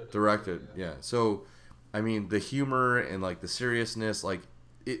 Directed, yeah. So, I mean, the humor and like the seriousness, like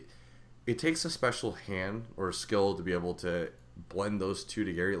it takes a special hand or skill to be able to blend those two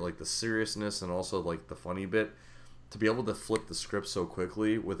together, like the seriousness and also like the funny bit, to be able to flip the script so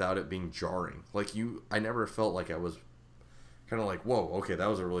quickly without it being jarring. I never felt like I was kind of like, whoa, okay, that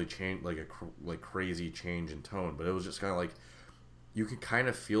was a really change, like crazy change in tone, but it was just kind of like you could kind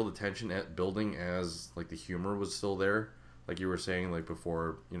of feel the tension at building as like the humor was still there, like you were saying, like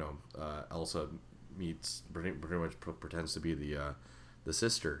before, Elsa meets pretty much pretends to be the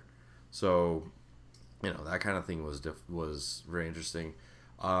sister, so that kind of thing was very interesting.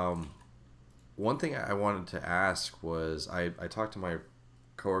 One thing I wanted to ask was I talked to my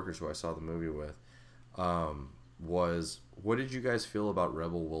coworkers who I saw the movie with, was what did you guys feel about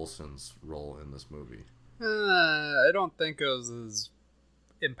Rebel Wilson's role in this movie? I don't think it was as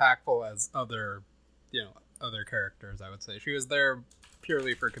impactful as other characters, I would say. She was there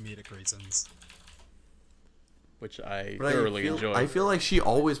purely for comedic reasons. which I But thoroughly enjoy. I feel like she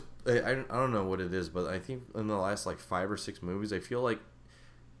always, I don't know what it is, but I think in the last like 5 or 6 movies, I feel like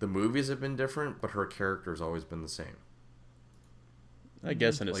the movies have been different, but her character's always been the same. I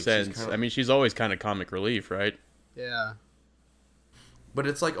guess in a Like, she's sense. kinda- I mean, she's always kind of comic relief, right? Yeah. But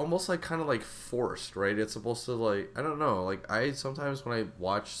it's like almost like kind of like forced, right? It's supposed to like, I don't know. Like I sometimes when I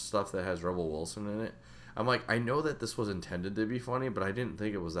watch stuff that has Rebel Wilson in it, I'm like, I know that this was intended to be funny, but I didn't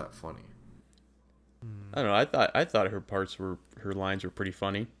think it was that funny. I don't know. I thought her lines were pretty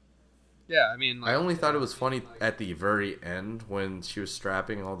funny. Yeah, I mean, I only thought it was funny at the very end when she was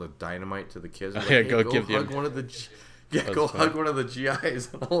strapping all the dynamite to the kids. Like, Yeah, hey, go go give hug them- one of the That go was hug funny. one of the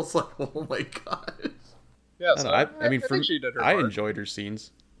GIs, and I was like, oh my god. yeah. I, So don't know, I mean, I for think she did her I part. enjoyed her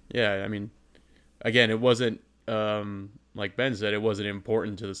scenes. Yeah, I mean, again, it wasn't like Ben said, it wasn't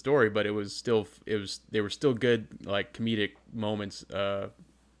important to the story, but they were still good like comedic moments.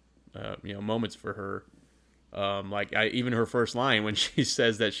 Moments for her. Even her first line when she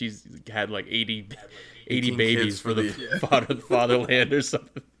says that she's had like 80 18 babies kids for the Yeah. fatherland or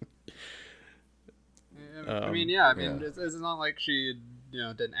something. Yeah, I mean, yeah. it's not like she,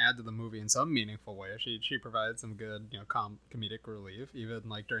 didn't add to the movie in some meaningful way. She provided some good, comedic relief, even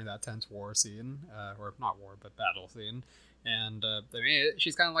like during that tense war scene, or not war, but battle scene. And I mean,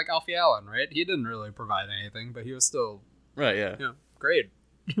 she's kind of like Alfie Allen, right? He didn't really provide anything, but he was still, Right, yeah. great.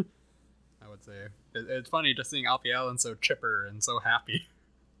 I would say it's funny just seeing Alfie Allen so chipper and so happy.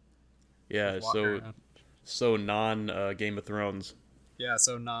 Yeah, Just walking around. so non Game of Thrones. Yeah,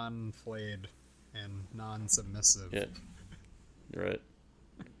 so non-flayed and non-submissive. Yeah. You're right.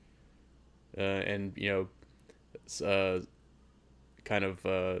 And kind of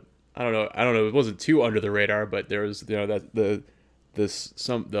I don't know, it wasn't too under the radar, but there was that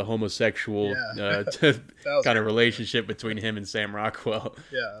the homosexual Yeah. That was kind of relationship between him and Sam Rockwell,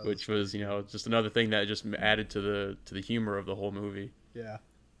 Yeah. which was just another thing that just added to the humor of the whole movie. Yeah.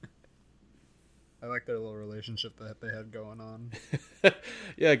 I like their little relationship that they had going on.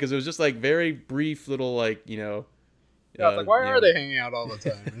 Yeah, because it was just like very brief little Yeah, it's like, why are they hanging out all the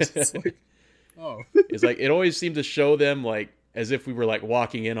time? It's just like, oh. It's like it always seemed to show them like as if we were like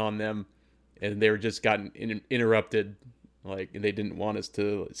walking in on them, and they were just gotten interrupted, like, and they didn't want us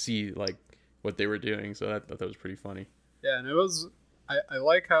to see like what they were doing. So I thought that was pretty funny. Yeah, and it was. I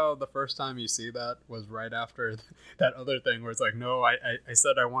like how the first time you see that was right after that other thing where it's like, no, I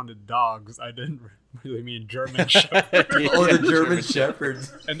said I wanted dogs. I didn't really mean German Shepherds. Oh, the German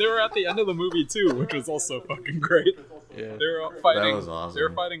Shepherds. And they were at the end of the movie too, which was also fucking great. Yeah. They were all fighting. That was awesome. They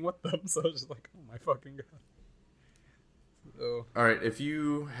were fighting with them, so I was just like, oh my fucking god. So, All right, if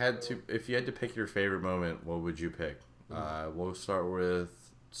you had to pick your favorite moment, what would you pick? We'll start with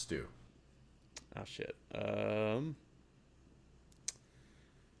Stu. Oh shit.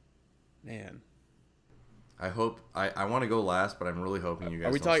 Man. I hope I want to go last, but I'm really hoping you guys.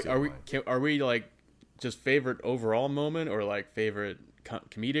 Are we don't talking? steal mine. Are we like just favorite overall moment, or like favorite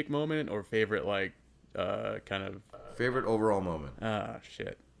comedic moment, or favorite like kind of Favorite overall moment? ah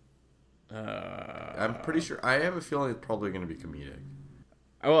shit. I'm pretty sure. I have a feeling it's probably going to be comedic.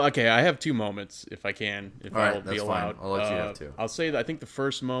 Well, okay, I have two moments if I can, if All right, I'll be that's fine. allowed. I'll let you have two. I'll say that I think the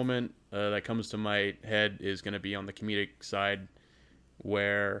first moment that comes to my head is going to be on the comedic side,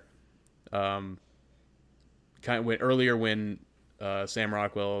 where, kind of when Sam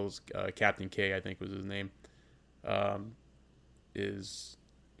Rockwell's Captain K, I think was his name, he's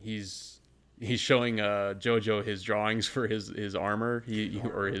showing JoJo his drawings for his armor,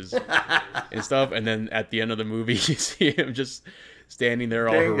 or his and stuff, and then at the end of the movie you see him just standing there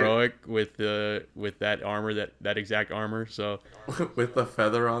all heroic with that armor, that exact armor. So with the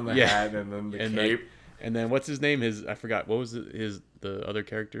feather on the hat and then the cape. And then what's his name? I forgot. What was the other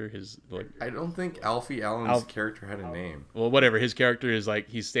character? I don't think Alfie Allen's character had a name. Well, whatever. His character is like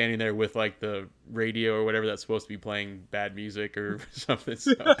he's standing there with like the radio or whatever that's supposed to be playing bad music or something.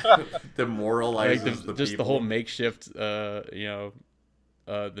 So, demoralizes like people. The whole makeshift, the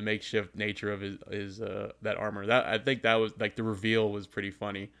makeshift nature of his that armor. That I think that was like the reveal was pretty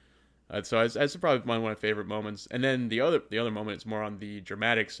funny. So that's probably one of my favorite moments. And then the other moment is more on the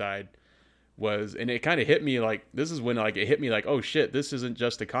dramatic side. And it kind of hit me like this is when like it hit me like, oh shit, this isn't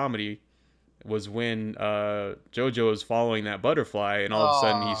just a comedy. Was when JoJo is following that butterfly and all of a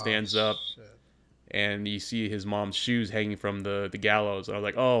sudden he stands up and you see his mom's shoes hanging from the gallows. And I was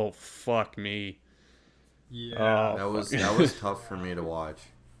like, oh fuck me. Yeah, that was tough for me to watch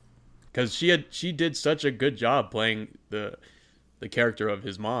because she did such a good job playing the character of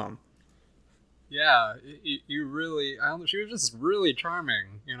his mom. Yeah, you really. She was just really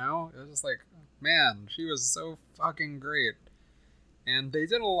charming. It was just like, man, she was so fucking great. And they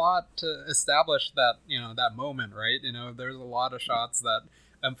did a lot to establish that that moment, right? There's a lot of shots that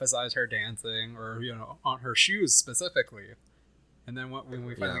emphasize her dancing or on her shoes specifically. And then when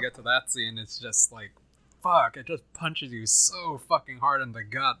we finally get to that scene, it's just like, fuck! It just punches you so fucking hard in the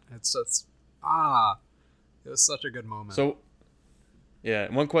gut. It's just it was such a good moment. So.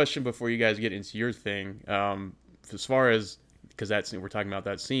 Yeah, one question before you guys get into your thing. As far as, because we're talking about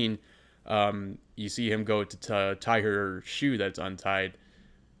that scene, you see him go to tie her shoe that's untied.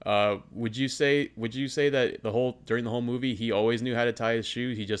 Would you say that during the whole movie he always knew how to tie his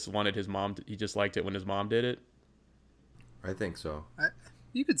shoe? He just wanted his mom. He just liked it when his mom did it. I think so.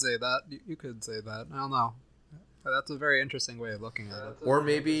 You could say that. You could say that. I don't know. That's a very interesting way of looking at it. Or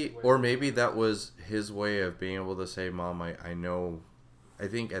maybe that was his way of being able to say, "Mom, I know." I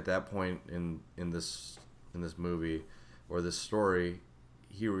think at that point in this movie or this story,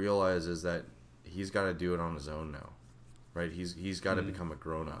 he realizes that he's got to do it on his own now, right? He's got to become a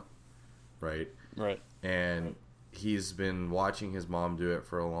grown up, right? Right. And he's been watching his mom do it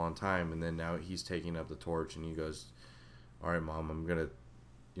for a long time, and then now he's taking up the torch, and he goes, "All right, Mom, I'm gonna,"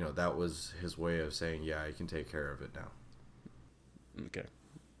 that was his way of saying, "Yeah, I can take care of it now." Okay,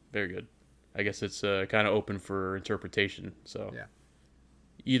 very good. I guess it's kind of open for interpretation. So yeah.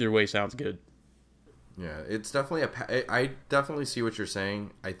 Either way sounds good. Yeah, it's definitely I definitely see what you're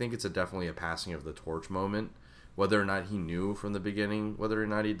saying. I think it's definitely a passing of the torch moment, whether or not he knew from the beginning, whether or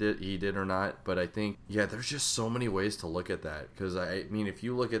not he did or not. But I think, yeah, there's just so many ways to look at that. Because I mean, if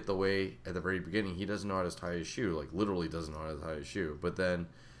you look at the way at the very beginning, he doesn't know how to tie his shoe, like literally doesn't know how to tie his shoe. But then,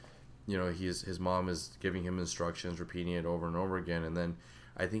 his mom is giving him instructions, repeating it over and over again, and then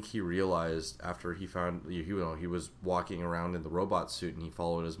I think he realized after he found he was walking around in the robot suit and he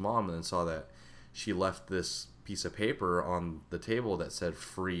followed his mom and then saw that she left this piece of paper on the table that said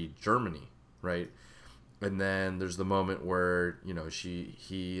 "Free Germany," right? And then there's the moment where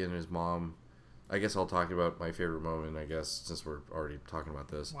he and his mom. I guess I'll talk about my favorite moment. I guess since we're already talking about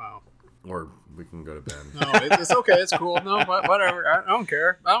this. Wow. Or we can go to bed. No, it's okay. It's cool. No, whatever. I don't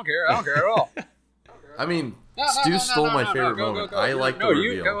care. I don't care at all. I mean, Stu stole my favorite moment. I like the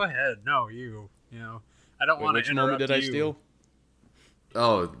reveal. You go ahead. No, you. I don't want to interrupt you. Which moment did I steal?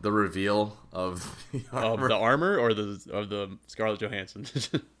 Oh, the reveal of the armor. Of the armor or of the Scarlett Johansson?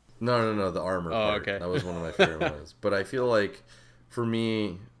 No, the armor part. Okay. That was one of my favorite ones. But I feel like, for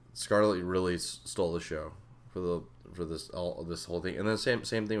me, Scarlett really stole the show for this whole thing. And then same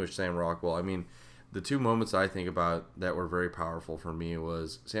thing with Sam Rockwell. I mean, the two moments I think about that were very powerful for me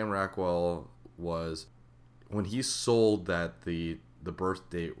was Sam Rockwell was when he sold that the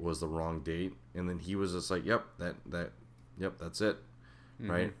birth date was the wrong date, and then he was just like, yep, that's it. Mm-hmm.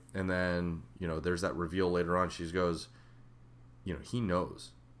 Right? And then, there's that reveal later on. She goes, he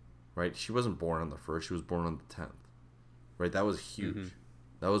knows. Right? She wasn't born on the 1st. She was born on the 10th. Right? That was huge. Mm-hmm.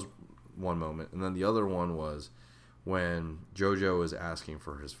 That was one moment. And then the other one was when JoJo was asking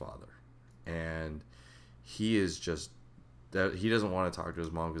for his father. And he is just... that he doesn't want to talk to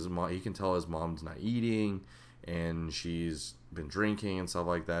his mom because he can tell his mom's not eating and she's been drinking and stuff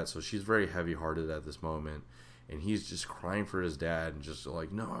like that. So she's very heavy-hearted at this moment. And he's just crying for his dad and just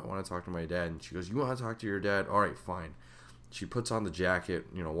like, no, I want to talk to my dad. And she goes, you want to talk to your dad? All right, fine. She puts on the jacket,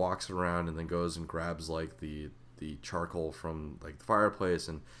 walks around, and then goes and grabs like the charcoal from like the fireplace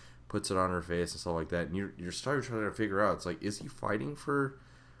and puts it on her face and stuff like that. And you're starting trying to figure out, it's like, is he fighting for,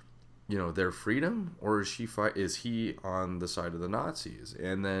 their freedom, or is he on the side of the Nazis?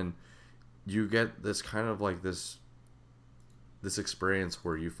 And then you get this kind of like this experience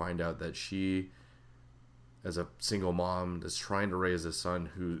where you find out that she, as a single mom, is trying to raise a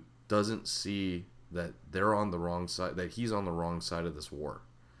son who doesn't see that they're on the wrong side, that he's on the wrong side of this war,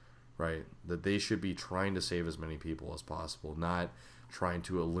 right? That they should be trying to save as many people as possible, not trying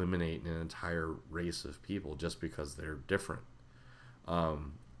to eliminate an entire race of people just because they're different.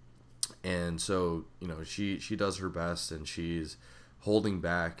 And so, she does her best and she's holding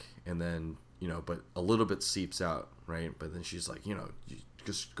back, and then, but a little bit seeps out, right? But then she's like, you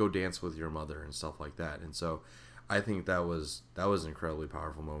just go dance with your mother and stuff like that. And so I think that was an incredibly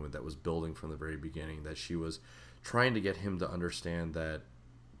powerful moment that was building from the very beginning, that she was trying to get him to understand that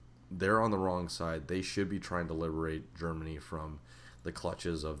they're on the wrong side. They should be trying to liberate Germany from the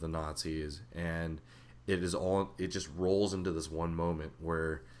clutches of the Nazis. And it just rolls into this one moment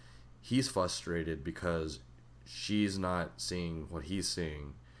where he's frustrated because she's not seeing what he's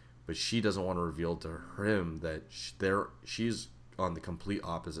seeing, but she doesn't want to reveal to him that she's on the complete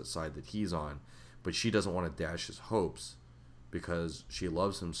opposite side that he's on, but she doesn't want to dash his hopes because she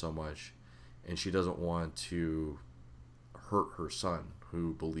loves him so much, and she doesn't want to hurt her son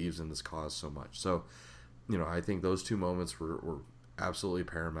who believes in this cause so much. So, I think those two moments were absolutely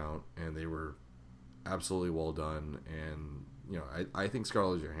paramount, and they were absolutely well done. And, I think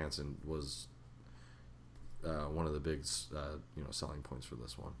Scarlett Johansson was one of the big, selling points for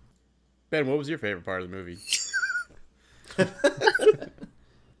this one. Ben, what was your favorite part of the movie?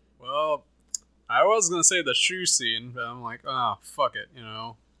 Well, I was going to say the shoe scene, but I'm like, oh, fuck it,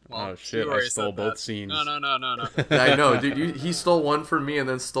 Well, oh, shit, I stole both scenes. No. I know, dude. He stole one from me and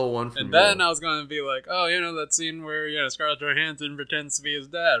then stole one from me. And then I was going to be like, oh, that scene where, Scarlett Johansson pretends to be his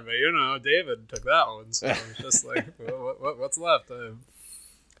dad. But, David took that one. So it's just like, what's left?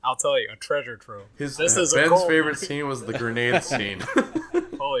 I'll tell you, a treasure trove. Ben's favorite scene was the grenade scene.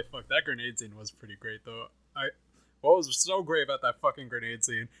 Holy fuck, that grenade scene was pretty great, though. What was so great about that fucking grenade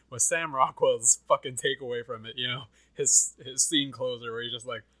scene was Sam Rockwell's fucking takeaway from it, his scene closer where he's just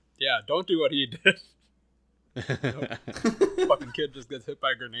like, yeah, don't do what he did. Fucking kid just gets hit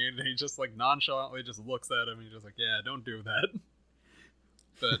by a grenade and he just like nonchalantly just looks at him and he's just like, yeah, don't do that.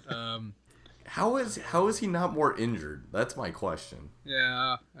 But how is he not more injured? That's my question.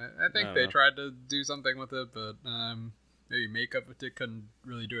 Yeah, I think they tried to do something with it, but maybe makeup couldn't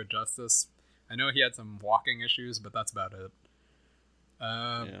really do it justice. I know he had some walking issues, but that's about it.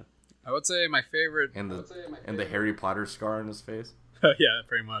 I would say my favorite... And the Harry Potter scar on his face? Yeah,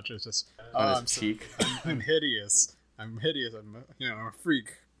 pretty much. It's just... on his cheek. I'm hideous. I'm a freak.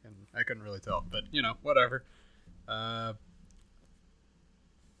 And I couldn't really tell, but, whatever. I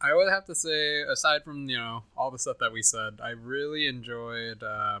would have to say, aside from, all the stuff that we said, I really enjoyed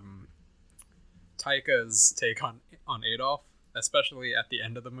Taika's take on Adolf, especially at the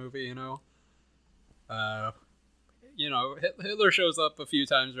end of the movie, Hitler shows up a few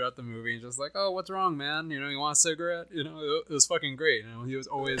times throughout the movie and just like, oh, what's wrong, man? You want a cigarette? It was fucking great. He was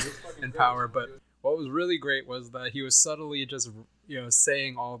always in power. But what was really great was that he was subtly just,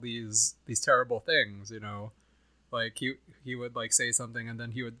 saying all these terrible things, like he would like say something and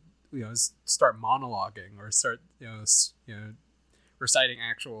then he would, start monologuing or start, reciting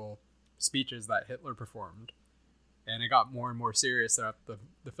actual speeches that Hitler performed. And it got more and more serious throughout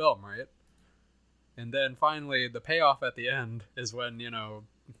the film, right? And then finally, the payoff at the end is when,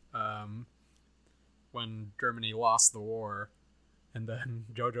 when Germany lost the war, and then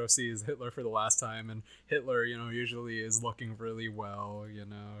Jojo sees Hitler for the last time, and Hitler, usually is looking really well,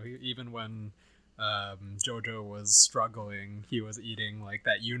 even when Jojo was struggling, he was eating like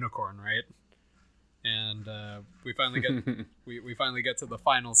that unicorn, right? And we finally get we finally get to the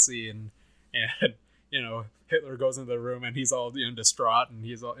final scene, and Hitler goes into the room and he's all distraught and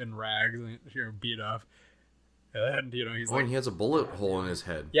he's all in rags and beat up, and he's and he has a bullet hole in his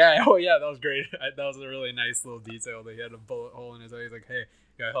head. Yeah, that was great. That was a really nice little detail that he had a bullet hole in his head. He's like, hey,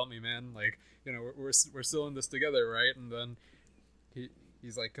 you gotta help me, man. Like, we're still in this together, right? And then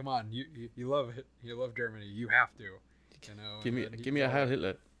he's like, come on, you love Germany, you have to, Give me a Heil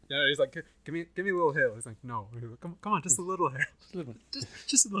Hitler. Yeah, he's like, give me a little hail. He's like, no, come on, just a little hail.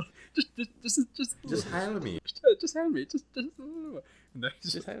 Just a little one. Just a little. Just hand me. Just hand me. Just a little. And then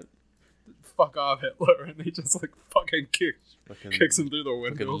he's Just hand. Fuck off, Hitler, and he just like fucking kicks him through the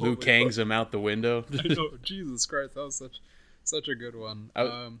window. Liu Kang's him out the window. I know, Jesus Christ, that was such a good one.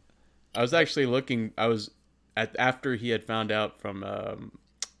 I was actually looking. I was after he had found out from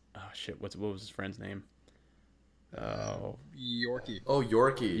what was his friend's name? Yorkie. Oh,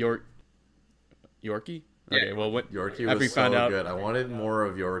 Yorkie. Yorkie? Yeah. Okay, well, Yorkie after he was found so out, good. I wanted more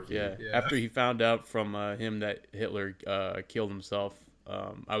of Yorkie. Yeah, Yeah. after he found out from him that Hitler killed himself,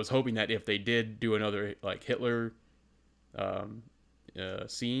 I was hoping that if they did do another like Hitler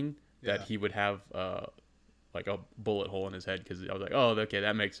scene, that he would have like a bullet hole in his head, because I was like, oh, okay,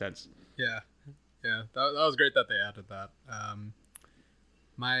 that makes sense. Yeah, that was great that they added that.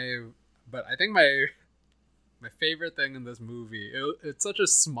 But I think my favorite thing in this movie, it's such a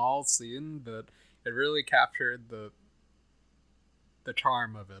small scene, but it really captured the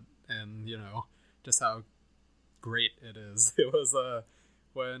charm of it, and just how great it is. It was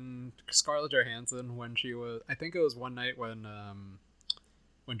when Scarlett Johansson, I think it was one night when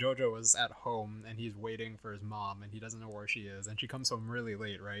Jojo was at home and he's waiting for his mom and he doesn't know where she is, and she comes home really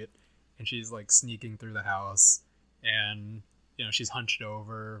late, right? And she's like sneaking through the house, and she's hunched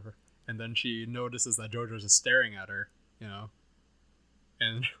over, and then she notices that Jojo's just staring at her,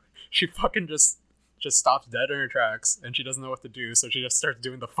 and she fucking just stops dead in her tracks, and she doesn't know what to do, so she just starts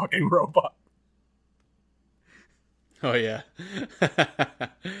doing the fucking robot. Oh yeah, I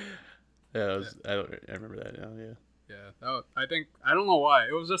remember that now. Yeah, I don't know why,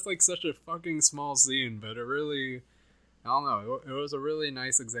 it was just like such a fucking small scene, but it really, I don't know, it was a really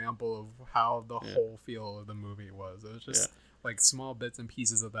nice example of how the whole feel of the movie was. It was just like small bits and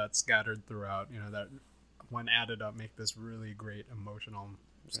pieces of that scattered throughout, that when added up make this really great emotional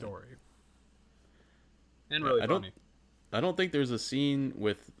story. And really funny. I don't think there's a scene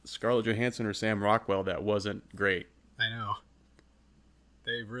with Scarlett Johansson or Sam Rockwell that wasn't great. I know.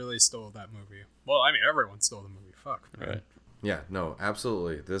 They really stole that movie. Well, I mean, everyone stole the movie. Fuck. Right. Yeah, no,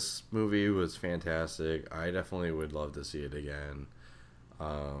 absolutely. This movie was fantastic. I definitely would love to see it again.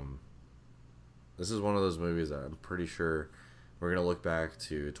 This is one of those movies that I'm pretty sure we're going to look back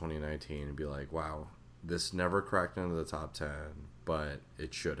to 2019 and be like, wow, this never cracked into the top 10, but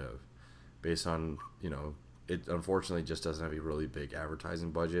it should have. Based on, it unfortunately just doesn't have a really big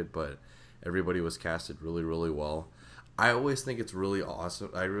advertising budget, but everybody was casted really, really well. I always think it's really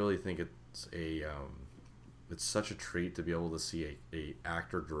awesome. I really think it's it's such a treat to be able to see a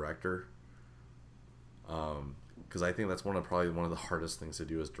actor director, because I think that's probably one of the hardest things to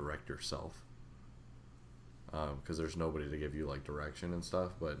do is direct yourself, because there's nobody to give you like direction and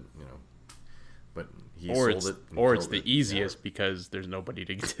stuff, but he sold it, or it's the easiest because there's nobody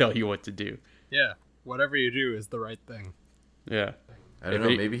to tell you what to do. Yeah, whatever you do is the right thing. Yeah, I don't know.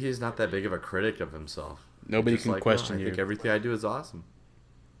 Maybe he's not that big of a critic of himself. Nobody can question you. I think everything I do is awesome.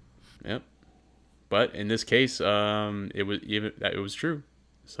 Yep. But in this case, it was true.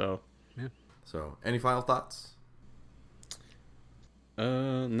 So. Yeah. So, any final thoughts?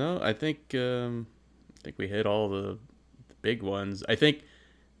 No, I think we hit all the big ones. I think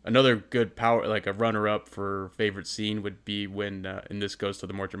another good like a runner-up for favorite scene would be when, and this goes to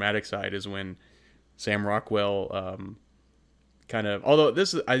the more dramatic side, is when Sam Rockwell kind of, although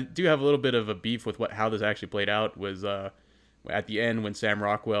I do have a little bit of a beef with how this actually played out, was at the end when Sam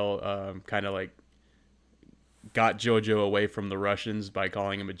Rockwell kind of like got Jojo away from the Russians by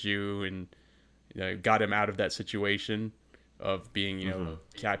calling him a Jew, and got him out of that situation of being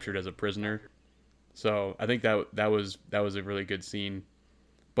captured as a prisoner. So I think that was a really good scene.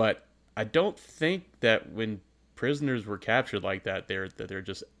 But I don't think that when prisoners were captured like that, they're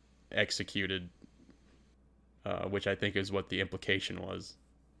just executed, which I think is what the implication was.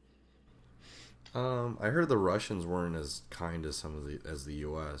 I heard the Russians weren't as kind as as the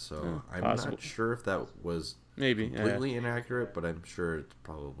U.S., so I'm possible. not sure if that was Maybe completely inaccurate, but I'm sure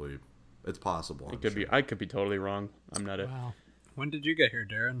it's possible. I could be totally wrong. I'm not Wow. When did you get here,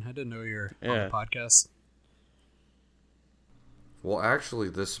 Darren? I didn't know you were on the podcast. Well, actually,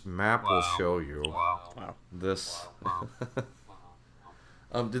 this map will show you. Wow. This.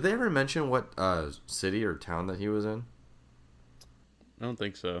 Did they ever mention what city or town that he was in? I don't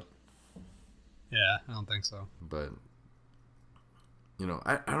think so. Yeah, I don't think so. But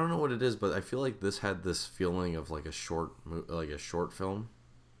I don't know what it is, but I feel like this had this feeling of like a short film.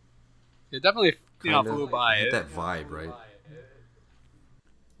 It definitely Kinda. flew by. It had that vibe, right?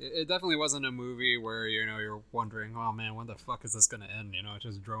 It definitely wasn't a movie where you're wondering, oh man, when the fuck is this gonna end? It's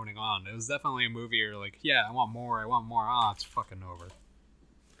just droning on. It was definitely a movie you're like, yeah, I want more. Ah, it's fucking over.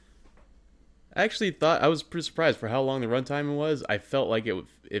 I actually thought I was pretty surprised for how long the runtime was. I felt like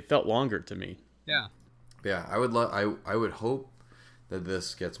it felt longer to me. Yeah. Yeah, I would hope that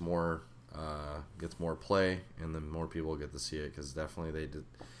this gets more play and then more people get to see it, because definitely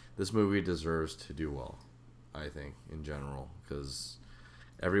this movie deserves to do well, I think, in general, because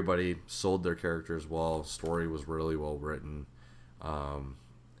everybody sold their characters well, story was really well written,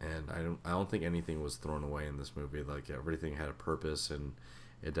 and I don't think anything was thrown away in this movie. Like, everything had a purpose, and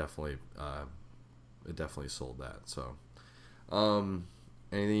it definitely sold that. So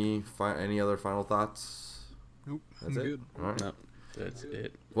any other final thoughts? Nope. That's I'm it. good. All right. No, that's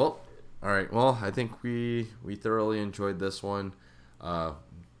it. Well, all right. Well, I think we thoroughly enjoyed this one.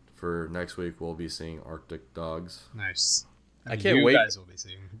 For next week, we'll be seeing Arctic Dogs. Nice. I can't wait. You guys will be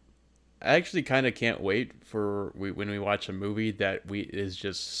seeing. I actually kind of can't wait for when we watch a movie that is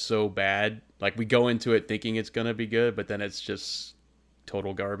just so bad. Like, we go into it thinking it's gonna be good, but then it's just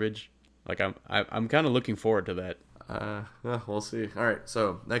total garbage. Like, I'm kind of looking forward to that. Yeah, we'll see. All right.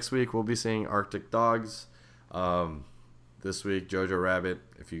 So next week we'll be seeing Arctic Dogs. This week, Jojo Rabbit.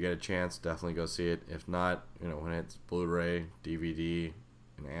 If you get a chance, definitely go see it. If not, when it's Blu-ray, DVD,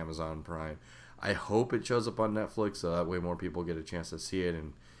 and Amazon Prime, I hope it shows up on Netflix so that way more people get a chance to see it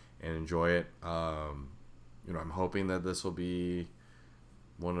and enjoy it. I'm hoping that this will be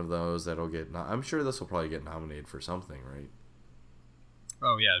one of those that'll get. I'm sure this will probably get nominated for something, right?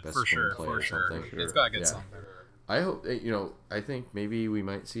 Oh yeah, Best for sure, screenplay for or sure. something. It's gotta get Yeah. something. I hope. I think maybe we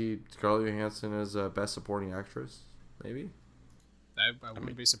might see Scarlett Johansson as Best Supporting Actress. Maybe. I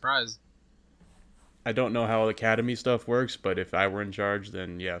wouldn't be surprised. I don't know how Academy stuff works, but if I were in charge,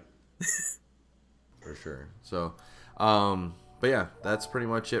 then yeah. For sure. So, but yeah, that's pretty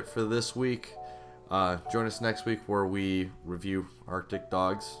much it for this week. Join us next week where we review Arctic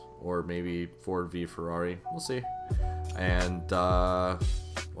Dogs, or maybe Ford v Ferrari. We'll see. And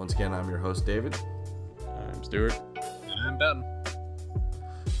once again, I'm your host, David. I'm Stuart. And I'm Ben.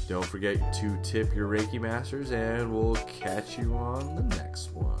 Don't forget to tip your Reiki Masters, and we'll catch you on the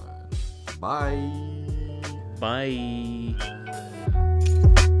next one. Bye. Bye.